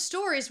type of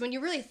stories, when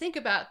you really think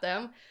about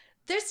them,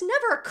 there's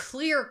never a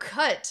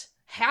clear-cut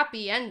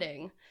happy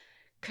ending.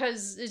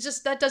 Because it's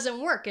just, that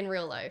doesn't work in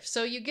real life.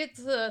 So you get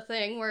to the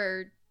thing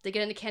where they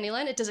get into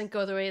Candyland, it doesn't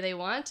go the way they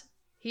want.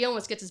 He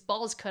almost gets his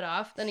balls cut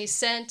off. Then he's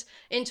sent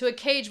into a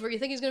cage where you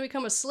think he's going to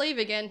become a slave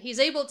again. He's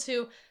able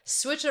to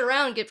switch it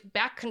around, get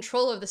back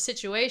control of the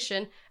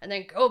situation, and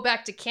then go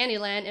back to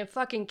Candyland and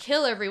fucking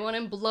kill everyone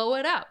and blow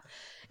it up.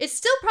 It's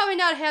still probably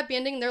not a happy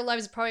ending. Their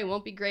lives probably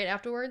won't be great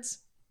afterwards.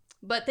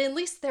 But at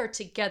least they're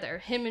together,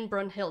 him and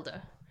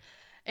Brunhilde.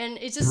 And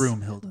it's just...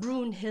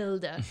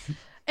 Brunhilde.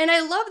 And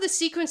I love the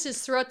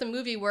sequences throughout the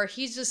movie where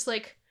he's just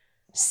like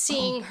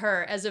seeing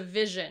her as a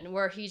vision,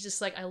 where he's just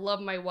like, I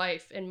love my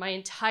wife, and my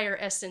entire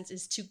essence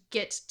is to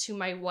get to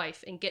my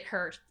wife and get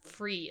her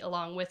free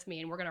along with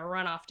me, and we're gonna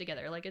run off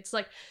together. Like, it's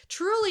like,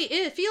 truly,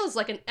 it feels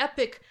like an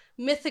epic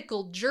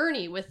mythical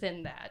journey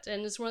within that.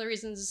 And it's one of the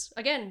reasons,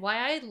 again, why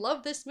I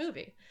love this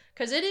movie,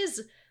 because it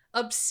is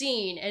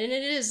obscene and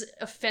it is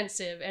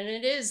offensive and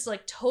it is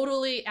like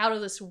totally out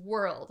of this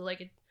world,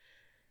 like,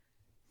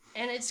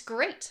 and it's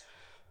great.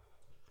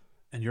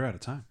 And you're out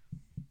of time.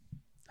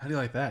 How do you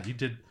like that? You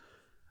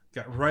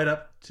got right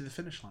up to the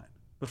finish line.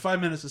 But 5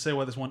 minutes to say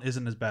why this one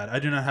isn't as bad. I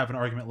do not have an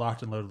argument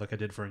locked and loaded like I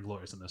did for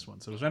Inglourious in this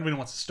one. So if anybody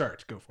wants to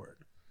start, go for it.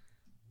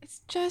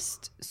 It's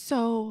just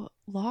so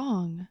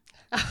long.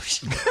 Oh,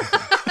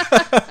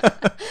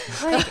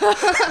 Like,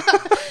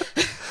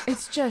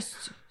 it's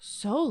just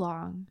so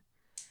long.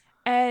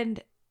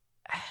 And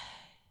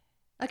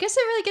I guess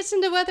it really gets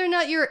into whether or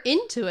not you're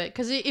into it.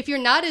 Because if you're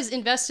not as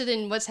invested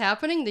in what's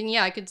happening, then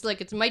yeah, I could,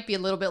 like, it might be a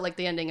little bit like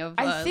the ending of...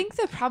 I think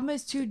the problem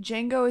is, too,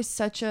 Django is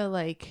such a,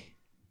 like...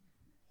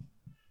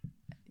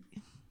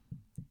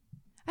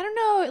 I don't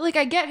know. Like,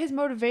 I get his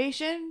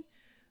motivation,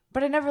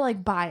 but I never,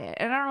 like, buy it.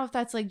 And I don't know if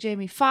that's, like,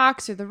 Jamie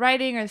Foxx or the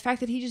writing or the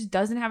fact that he just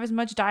doesn't have as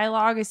much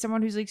dialogue as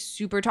someone who's, like,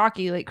 super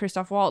talky, like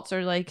Christoph Waltz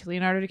or, like,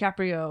 Leonardo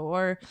DiCaprio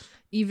or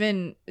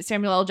even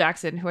Samuel L.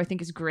 Jackson, who I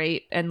think is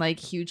great and, like,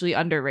 hugely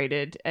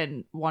underrated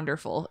and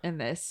wonderful in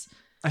this.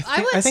 I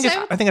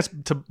think it's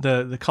to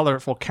the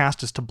colorful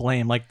cast is to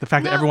blame. Like, the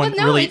fact that everyone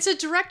no, really... it's a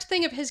direct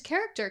thing of his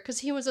character, because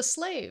he was a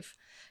slave.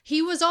 He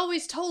was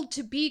always told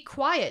to be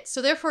quiet,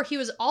 so therefore he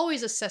was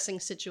always assessing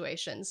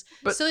situations.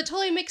 So it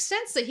totally makes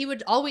sense that he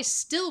would always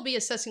still be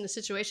assessing the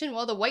situation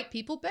while the white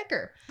people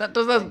bicker. That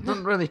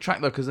doesn't really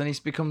track though, because then he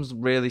becomes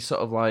really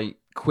sort of like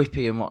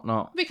quippy and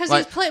whatnot. Because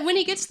like, when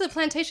he gets to the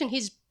plantation,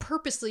 he's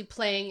purposely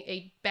playing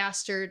a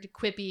bastard,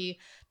 quippy,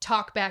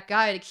 talk-back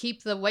guy to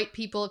keep the white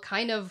people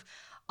kind of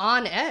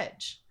on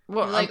edge.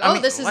 Well, like, I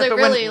mean, this is like, a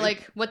really,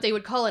 like, what they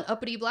would call an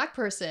uppity black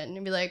person.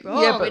 And be like,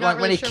 oh, yeah, but like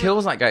really when he sure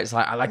kills that guy, it's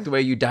like, I like the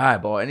way you die,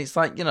 boy. And it's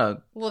like, you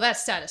know... Well,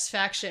 that's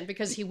satisfaction,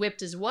 because he whipped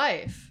his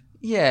wife.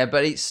 Yeah,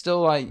 but it's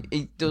still like,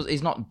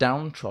 he's not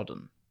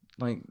downtrodden.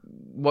 Like,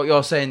 what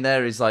you're saying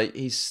there is like,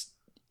 he's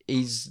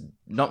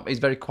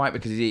very quiet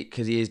because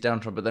he is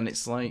downtrodden, but then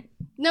it's like...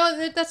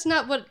 No, that's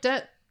not what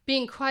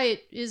being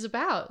quiet is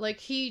about. Like,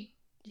 he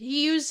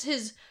used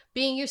his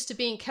being used to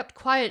being kept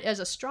quiet as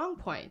a strong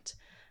point.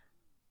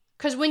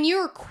 Because when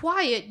you're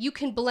quiet, you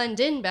can blend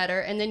in better,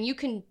 and then you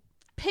can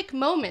pick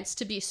moments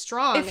to be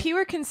strong. If he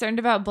were concerned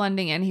about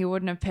blending in, he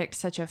wouldn't have picked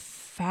such a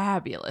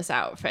fabulous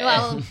outfit.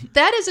 Well,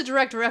 that is a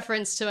direct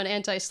reference to an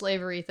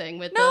anti-slavery thing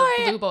with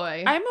the blue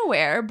boy. I'm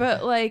aware,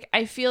 but like,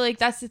 I feel like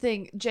that's the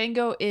thing.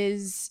 Django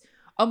is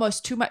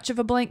almost too much of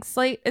a blank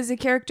slate as a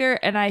character,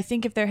 and I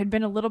think if there had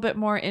been a little bit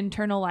more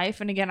internal life,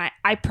 and again,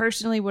 I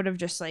personally would have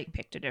just like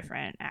picked a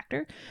different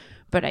actor.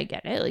 But I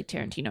get it. Like,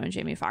 Tarantino and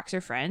Jamie Foxx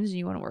are friends, and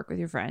you want to work with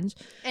your friends.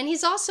 And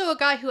he's also a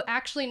guy who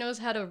actually knows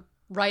how to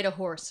ride a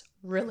horse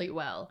really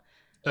well.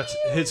 That's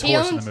his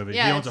horse in the movie.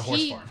 Yeah, he owns a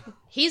horse farm.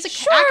 He's an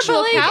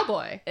actual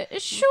cowboy.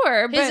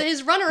 Sure, but...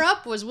 His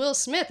runner-up was Will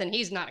Smith, and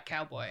he's not a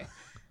cowboy.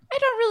 I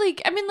don't really...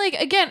 I mean, like,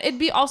 again, it'd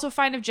be also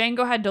fine if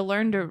Django had to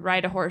learn to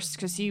ride a horse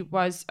because he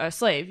was a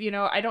slave, you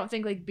know? I don't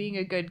think, like, being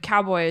a good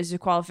cowboy is a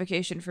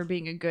qualification for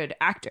being a good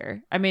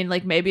actor. I mean,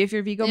 like, maybe if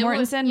you're Viggo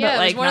Mortensen, but,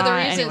 like, it was one of the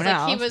reasons, anyone like,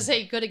 else. he was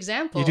a good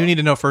example. You do need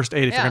to know first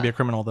aid if you're going to be a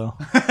criminal, though.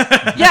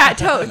 Yeah,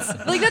 totes.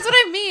 Like, that's what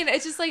I mean.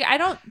 It's just, like, I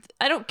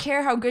don't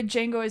care how good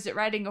Django is at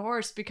riding a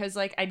horse because,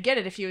 like, I'd get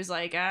it if he was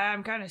like,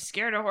 I'm kind of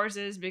scared of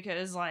horses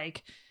because,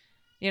 like,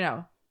 you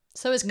know.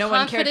 So his no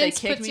one cared if they confidence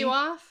kicked puts me. you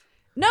off?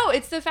 No,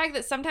 it's the fact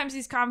that sometimes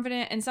he's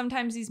confident and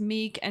sometimes he's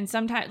meek and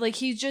sometimes, like,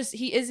 he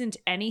isn't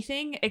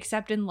anything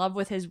except in love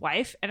with his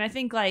wife. And I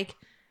think, like,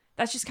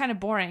 that's just kind of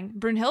boring.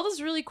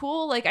 Brunhilde's really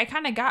cool. Like, I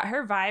kind of got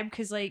her vibe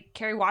because, like,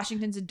 Kerry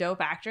Washington's a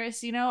dope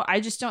actress, you know? I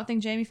just don't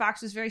think Jamie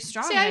Foxx was very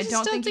strong. See, and I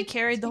don't think he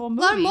carried the whole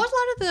movie. A lot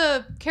of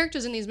the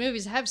characters in these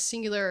movies have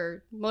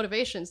singular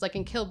motivations. Like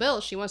in Kill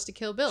Bill, she wants to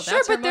kill Bill. Sure,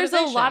 That's her but there's a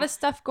motivation. lot of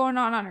stuff going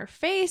on her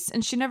face,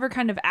 and she never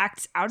kind of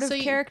acts out of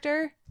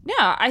character.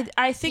 Yeah,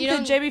 I think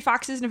that Jamie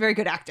Foxx isn't a very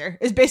good actor,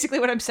 is basically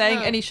what I'm saying,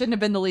 and he shouldn't have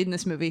been the lead in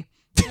this movie.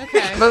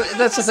 Okay. But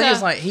that's the thing So-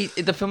 is like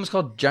the film's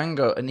called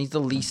Django, and he's the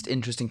least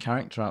interesting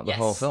character out of the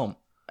whole Yes. film.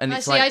 And I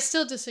it's see. like, I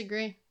still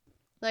disagree.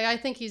 Like, I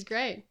think he's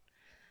great.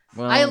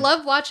 well, I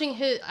love watching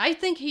his. I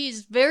think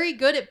he's very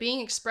good at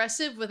being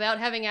expressive without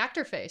having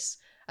actor face.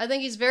 I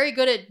think he's very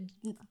good at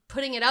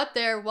putting it out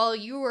there while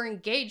you were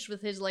engaged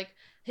with his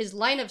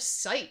line of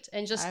sight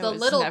and just I the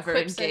was little never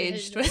quips in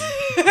engaged his-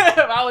 with.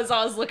 I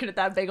was looking at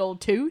that big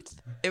old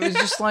tooth. it was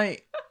just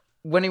like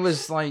when he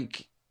was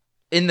like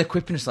in the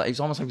quippiness, like it was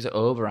almost like he was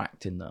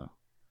overacting though.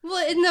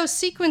 Well, in those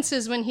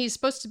sequences when he's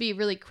supposed to be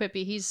really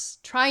quippy, he's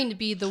trying to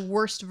be the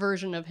worst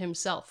version of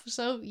himself.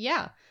 So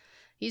yeah,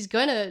 he's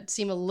gonna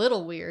seem a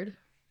little weird.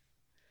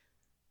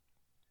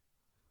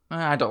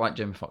 I don't like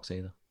Jamie Foxx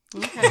either.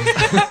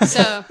 Okay.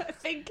 So I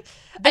think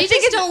they just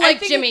it's- don't I like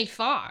think Jimmy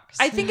Fox.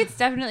 I think it's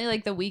definitely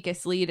like the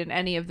weakest lead in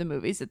any of the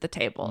movies at the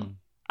table.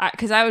 Mm.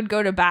 Because I would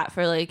go to bat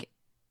for like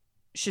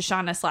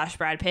Shoshana /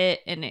 Brad Pitt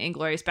in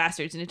Inglourious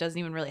Bastards, and it doesn't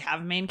even really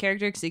have a main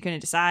character because he couldn't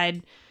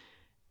decide.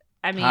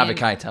 I mean, Harvey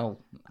Keitel.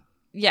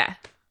 yeah,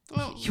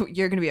 Well,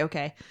 you're gonna be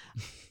okay.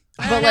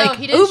 I But, don't know. like,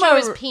 He didn't show Uma-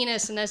 his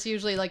penis, and that's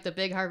usually like the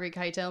big Harvey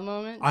Keitel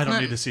moment. I don't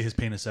need to see his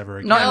penis ever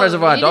again. Not in No,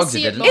 Reservoir you need to Dogs,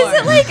 see it it didn't. more.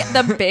 Is it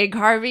like the big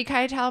Harvey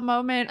Keitel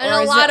moment, In or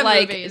a is lot it of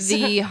like movies.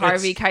 the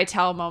Harvey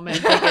Keitel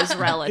moment big as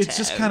relative? It's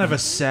just kind of a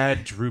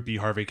sad, droopy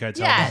Harvey Keitel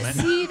yeah. moment.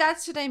 See,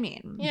 that's what I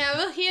mean. Yeah,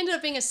 well, he ended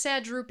up being a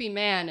sad, droopy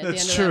man at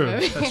That's the end true. of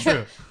that movie. That's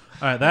true.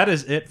 All right, that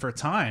is it for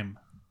time.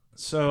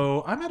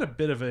 So I'm at a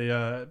bit of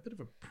a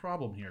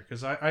problem here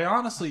because I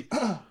honestly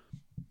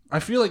I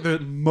feel like the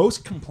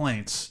most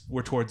complaints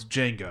were towards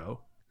Django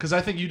because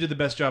I think you did the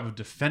best job of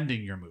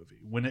defending your movie.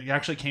 When it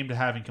actually came to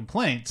having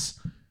complaints,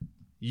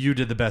 you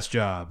did the best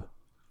job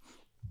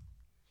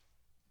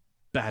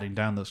batting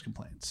down those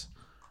complaints.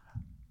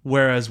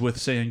 Whereas with,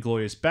 say,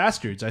 Inglourious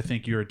Bastards, I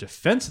think your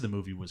defense of the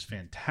movie was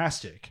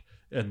fantastic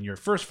in your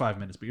first 5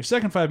 minutes. But your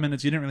second 5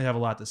 minutes, you didn't really have a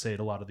lot to say at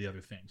a lot of the other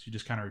things. You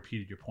just kind of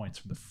repeated your points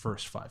from the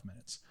first 5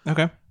 minutes.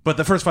 Okay. But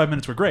the first 5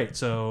 minutes were great,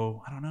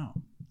 so I don't know.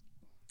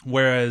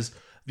 Whereas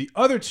the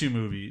other two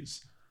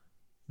movies,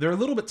 they're a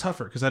little bit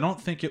tougher because I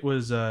don't think it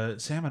was...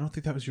 Sam, I don't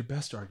think that was your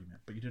best argument,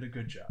 but you did a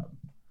good job.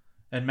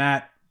 And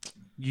Matt,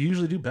 you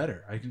usually do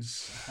better.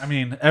 I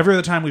mean, every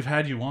other time we've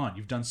had you on,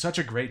 you've done such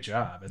a great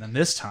job. And then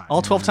this time...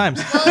 All 12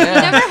 times. Well, you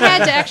never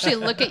had to actually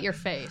look at your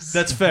face.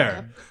 That's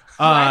fair.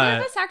 Neither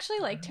of us actually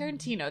like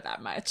Tarantino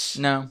that much.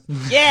 No.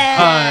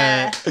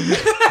 Yeah.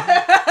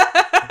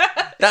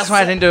 That's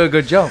why I didn't do a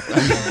good job.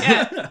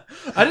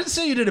 I didn't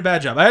say you did a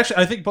bad job. I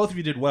think both of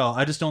you did well.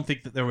 I just don't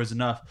think that there was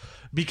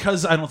enough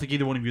because I don't think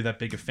either one of you are that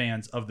big of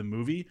fans of the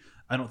movie.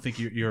 I don't think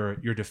your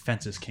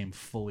defenses came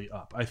fully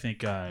up. I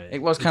think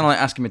It was kind of like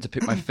asking me to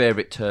pick my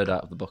favorite turd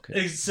out of the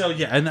bucket. so.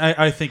 Yeah, and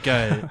I think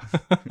I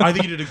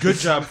think you did a good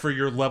job for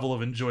your level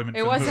of enjoyment.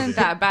 It for the wasn't movie.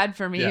 that bad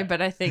for me, Yeah.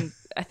 but I think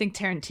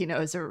Tarantino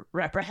is a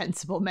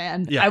reprehensible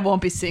man. Yeah. I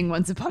won't be seeing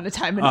Once Upon a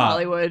Time in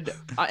Hollywood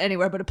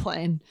anywhere but a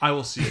plane. I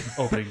will see it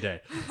opening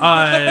day.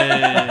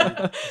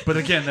 But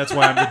again, that's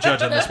why I'm the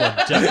judge on this one.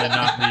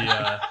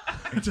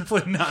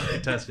 Definitely not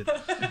contested.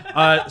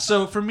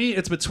 So for me,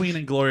 it's between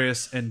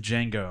Inglourious and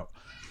Django,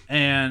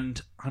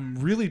 and I'm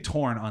really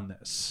torn on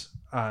this.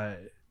 I'm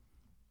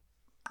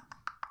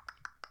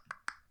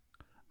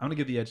gonna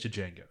give the edge to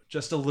Django,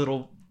 just a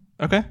little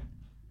Okay.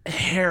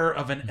 hair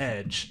of an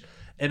edge,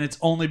 and it's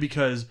only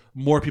because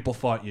more people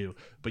fought you,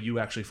 but you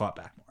actually fought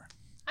back more.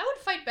 I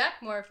would fight back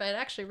more if I had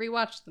actually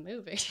rewatched the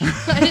movie.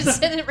 I just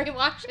didn't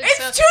rewatch it. It's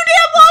so. too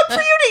damn long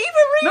for you to even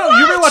No,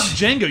 you rewatched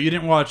Django. You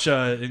didn't watch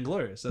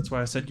Inglourious. That's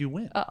why I said you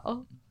win.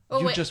 Uh-oh. Oh,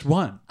 You wait. just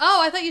won. Oh,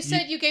 I thought you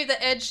said you gave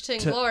the edge to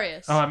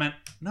Inglourious. Oh, I meant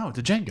no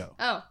to Django.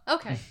 Oh,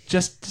 okay.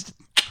 Just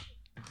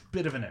a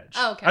bit of an edge.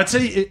 Oh, okay. I'd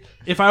say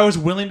if I was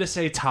willing to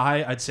say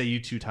tie, I'd say you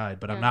two tied,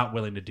 but I'm not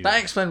willing to do That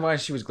that. explained why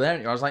she was glaring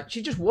at you. I was like,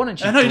 she just won and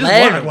she's I know you just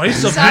glaring. won. Why are you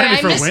so Sorry, mad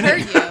at I me for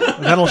winning?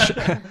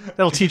 misheard you.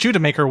 That'll teach you to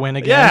make her win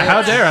again. Yeah,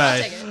 how dare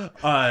I'll take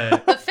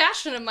I? The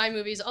fashion of my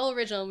movie is all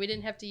original. We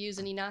didn't have to use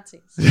any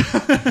Nazis.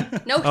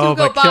 No Oh, Hugo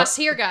but Boss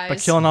here, guys. By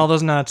killing all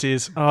those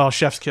Nazis. Oh,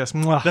 chef's kiss.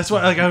 Mwah. That's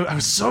why. Like I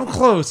was so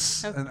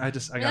close, and I And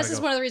gotta this is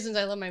go. one of the reasons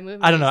I love my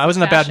movie. I don't know. I was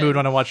in a bad fashion. mood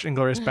when I watched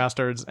Inglourious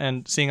Bastards,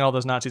 and seeing all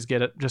those Nazis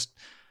get it just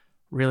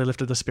really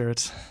lifted the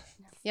spirits.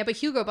 Yeah, but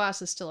Hugo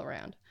Boss is still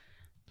around.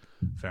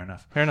 Fair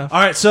enough. Fair enough. All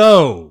right,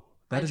 so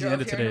that I is the drove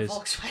end of here in a today's.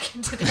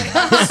 Volkswagen today.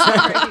 I'm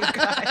sorry, you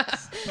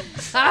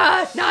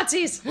guys.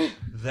 Nazis.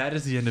 That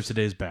is the end of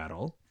today's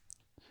battle.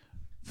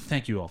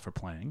 Thank you all for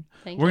playing.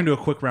 Thank We're you. going to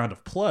do a quick round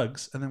of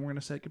plugs, and then we're going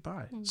to say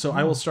goodbye. So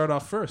I will start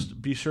off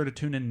first. Be sure to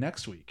tune in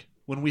next week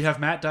when we have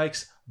Matt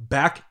Dykes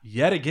back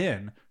yet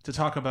again to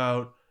talk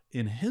about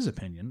in his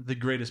opinion, the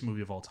greatest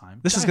movie of all time.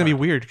 This is Die going to be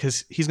Hard. weird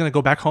because he's going to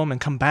go back home and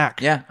come back.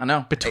 Yeah, I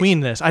know. Between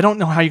this, I don't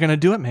know how you're going to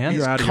do it, man.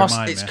 You're It's out of your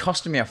mind, it's man.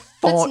 costing me a That's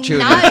fortune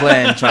not- in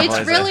plane travel.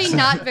 It's really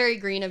not very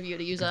green of you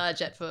to use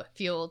jet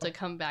fuel to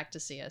come back to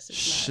see us. It's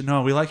Shh, not.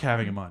 no, we like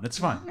having him on. It's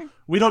fine.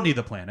 We don't need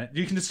the planet.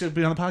 You can just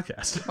be on the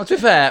podcast. Well, to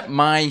be fair,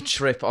 my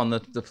trip on the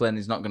plane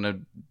is not going to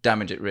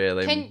damage it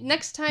really.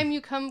 Next time you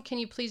come, can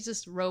you please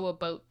just row a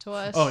boat to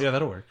us? Oh yeah,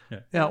 that'll work. Yeah.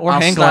 Yeah, or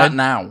I'll hang start glide.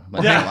 now.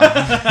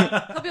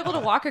 Yeah. He'll be able to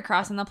walk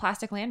across on the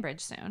plastic land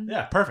bridge soon.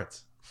 Yeah,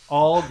 perfect.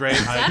 All great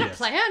Is that a ideas.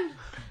 plan?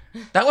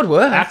 That would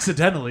work.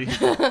 Accidentally.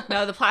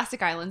 No, the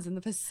plastic islands in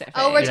the Pacific.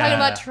 Oh, we're talking Yeah.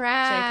 about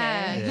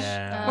trash.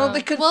 Yeah. Well,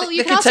 they could Well, they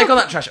you could can take also- all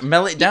that trash,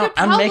 melt it down, could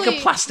and make a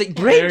probably- plastic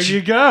There bridge.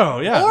 you go.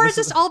 Yeah. Or this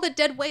just is- all the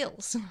dead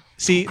whales.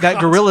 See, that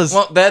Gorillas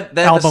Well, they're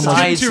the Album was-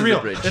 sides too of the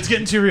real. bridge. It's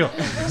getting too real.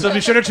 So be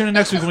sure to tune in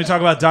next week when we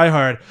talk about Die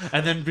Hard,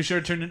 and then be sure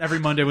to tune in every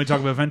Monday when we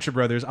talk about Venture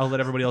Brothers. I'll let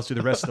everybody else do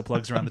the rest of the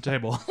plugs around the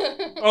table.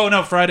 Oh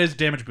no, Friday's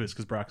Damage Boost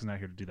because Brock's not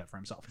here to do that for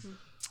himself.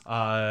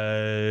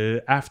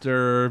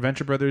 After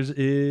Venture Brothers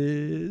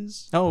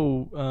is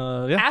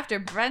yeah.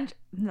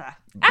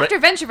 After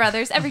Venture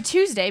Brothers, every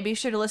Tuesday, be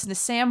sure to listen to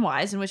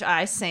Samwise, in which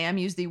I, Sam,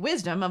 use the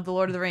wisdom of the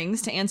Lord of the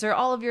Rings to answer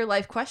all of your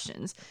life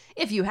questions.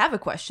 If you have a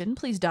question,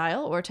 please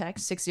dial or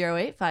text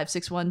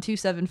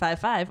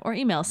 608-561-2755 or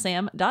email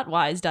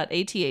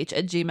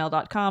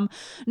sam.wise.ath@gmail.com.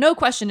 No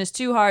question is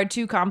too hard,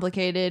 too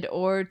complicated,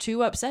 or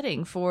too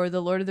upsetting for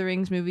the Lord of the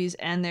Rings movies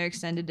and their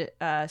extended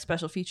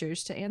special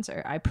features to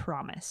answer. I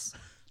promise.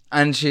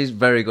 And she's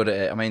very good at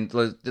it. I mean,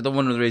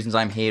 one of the reasons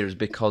I'm here is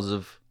because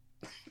of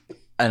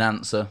an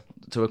answer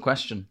to a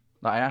question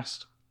that I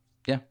asked.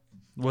 Yeah,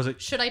 was it?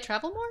 Should I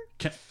travel more?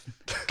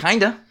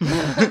 kinda.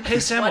 Hey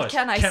Sam, What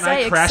can I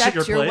say crash at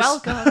except your you're place?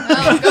 welcome?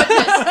 Oh,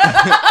 goodness.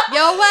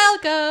 You're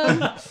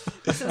welcome.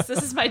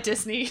 This is my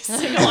Disney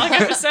sing-along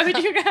episode,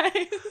 you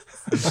guys.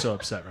 I'm so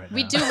upset right now.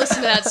 We do listen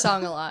to that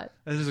song a lot.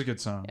 This is a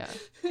good song. Yeah.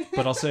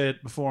 But I'll say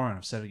it before and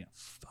I've said it again.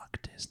 Fuck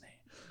Disney.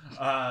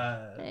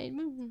 Hey,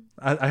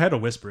 I had to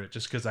whisper it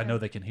just because I know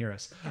they can hear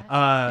us. If we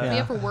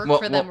ever work Well,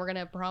 for them, well- we're going to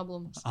have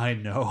problems. I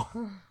know.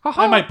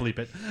 I might bleep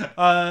it.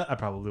 I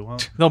probably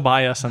won't. They'll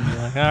buy us and be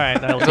like, all right,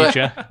 that'll teach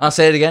you. I'll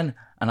say it again,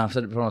 and I've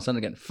said it before. I'll say it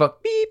again.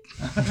 Fuck beep.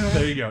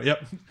 There you go.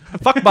 Yep.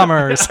 Fuck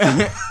bummers.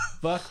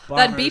 Fuck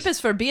That beep is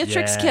for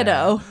Beatrix Yeah.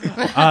 Kiddo.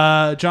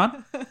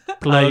 John?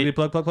 Play.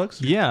 Plugs?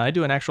 Yeah, I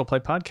do an actual play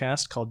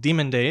podcast called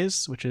Demon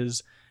Days, which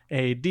is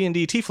a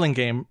D&D Tiefling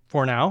game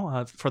for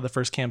now, for the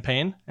first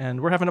campaign,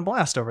 and we're having a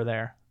blast over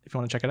there, if you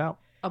want to check it out.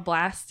 A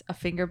blast, a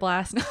finger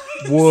blast.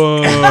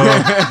 Whoa.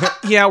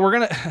 Yeah,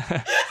 we're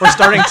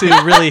starting to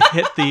really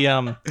hit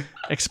the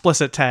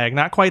explicit tag.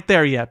 Not quite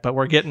there yet, but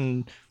we're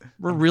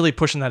really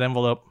pushing that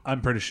envelope.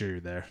 I'm pretty sure you're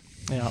there.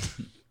 Yeah.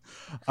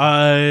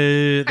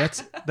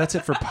 That's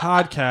it for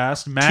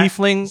podcast. Matt,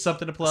 Tiefling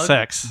something to plug?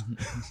 Sex.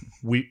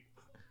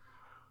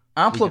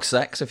 I'll plug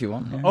sex if you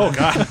want. Yeah. Oh,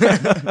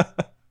 God.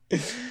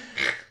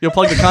 You'll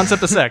plug the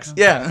concept of sex.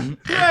 Yeah.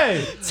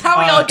 Hey. That's how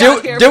we all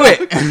Do got here.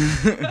 it.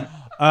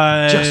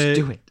 Just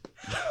do it.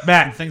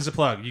 Matt, things to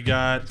plug. You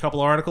got a couple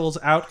articles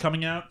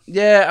coming out?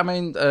 Yeah, I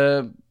mean,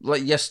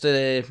 like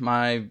yesterday,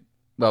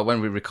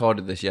 when we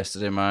recorded this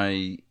yesterday,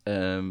 my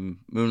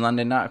moon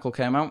landing article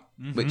came out,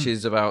 which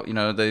is about,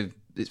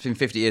 it's been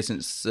 50 years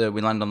since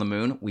we landed on the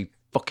moon. We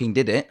fucking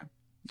did it.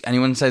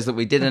 Anyone says that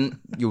we didn't,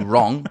 you're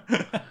wrong.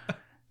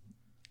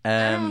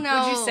 I don't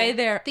know. Would you say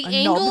they're the a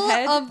angle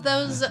knobhead? of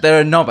those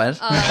They're a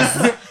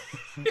knobhead.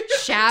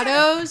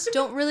 shadows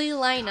don't really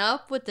line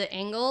up with the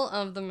angle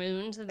of the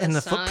moon to the And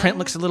the sun. footprint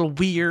looks a little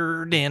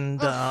weird,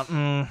 and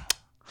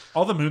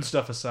All the moon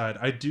stuff aside,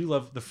 I do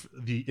love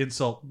the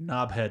insult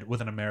knobhead with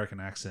an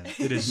American accent.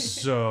 It is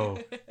so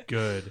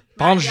good.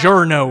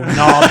 Buongiorno,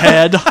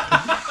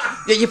 knobhead.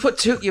 Yeah, you've put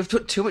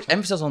too much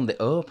emphasis on the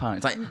O part.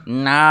 It's like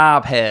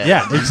knobhead.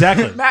 Yeah,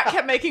 exactly. Matt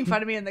kept making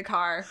fun of me in the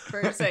car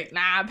for saying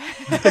knob.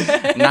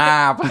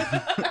 Knob.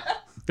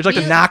 Would you like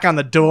to We- knock on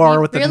the door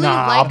we with the really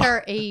knob? like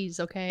our A's,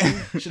 okay?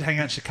 Should hang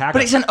out in Chicago.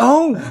 But it's an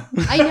O.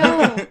 I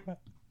know.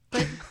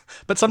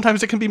 But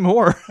sometimes it can be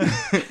more.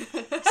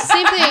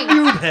 Same thing.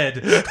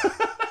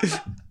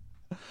 Noobhead.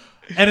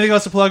 Anything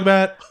else to plug,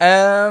 Matt?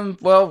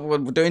 Well, we're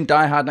doing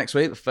Die Hard next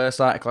week. The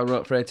first article I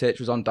wrote for ATH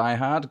was on Die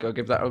Hard. Go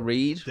give that a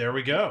read. There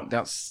we go.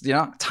 That's,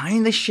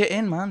 tying this shit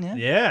in, man. Yeah.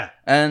 Yeah.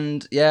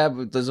 And yeah,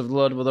 but there's a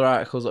load of other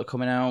articles that are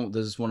coming out.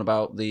 There's one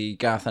about the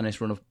Garth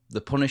Ennis run of The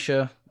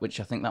Punisher,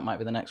 which I think that might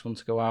be the next one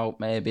to go out.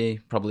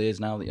 Maybe. Probably is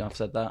now that you have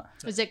said that.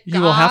 Is it goth?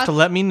 You will have to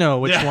let me know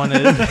which Yeah. one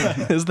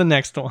is the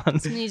next one.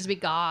 It needs to be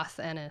goth,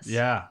 Ennis.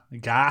 Yeah.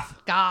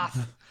 Goth.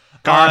 Goth.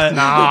 Garth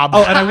knob.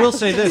 Oh, and I will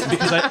say this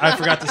because I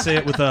forgot to say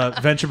it with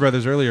Venture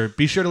Brothers earlier.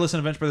 Be sure to listen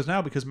to Venture Brothers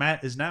now because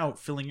Matt is now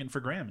filling in for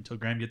Graham until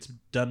Graham gets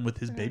done with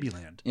his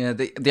Babyland. Yeah,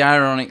 the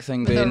ironic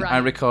thing With a being, I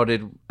rhyme.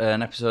 recorded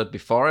an episode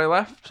before I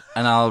left,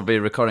 and I'll be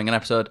recording an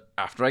episode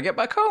after I get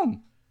back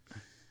home.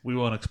 We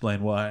won't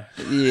explain why.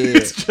 Yeah.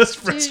 It's just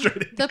Dude,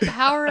 frustrating. the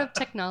power of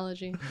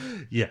technology.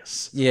 Yeah,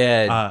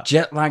 Uh,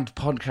 jet-lagged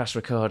podcast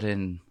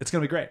recording. It's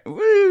going to be great.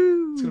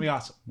 Woo! It's going to be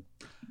awesome.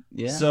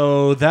 Yeah.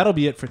 So that'll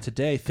be it for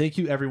today. Thank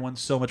you, everyone,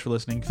 so much for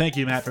listening. Thank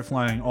you, Matt, for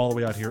flying all the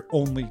way out here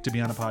only to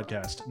be on a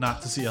podcast,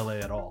 not to see LA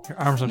at all.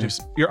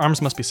 Your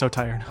arms must be so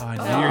tired. I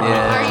knew Oh, you were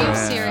are gonna you do it.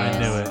 serious? I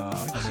knew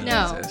it.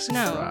 No, Jesus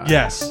no. Christ.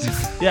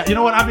 Yes. Yeah, you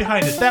know what? I'm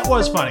behind it. That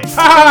was funny.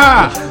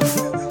 Ha!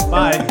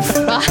 Bye.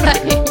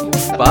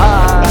 Bye.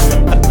 Bye.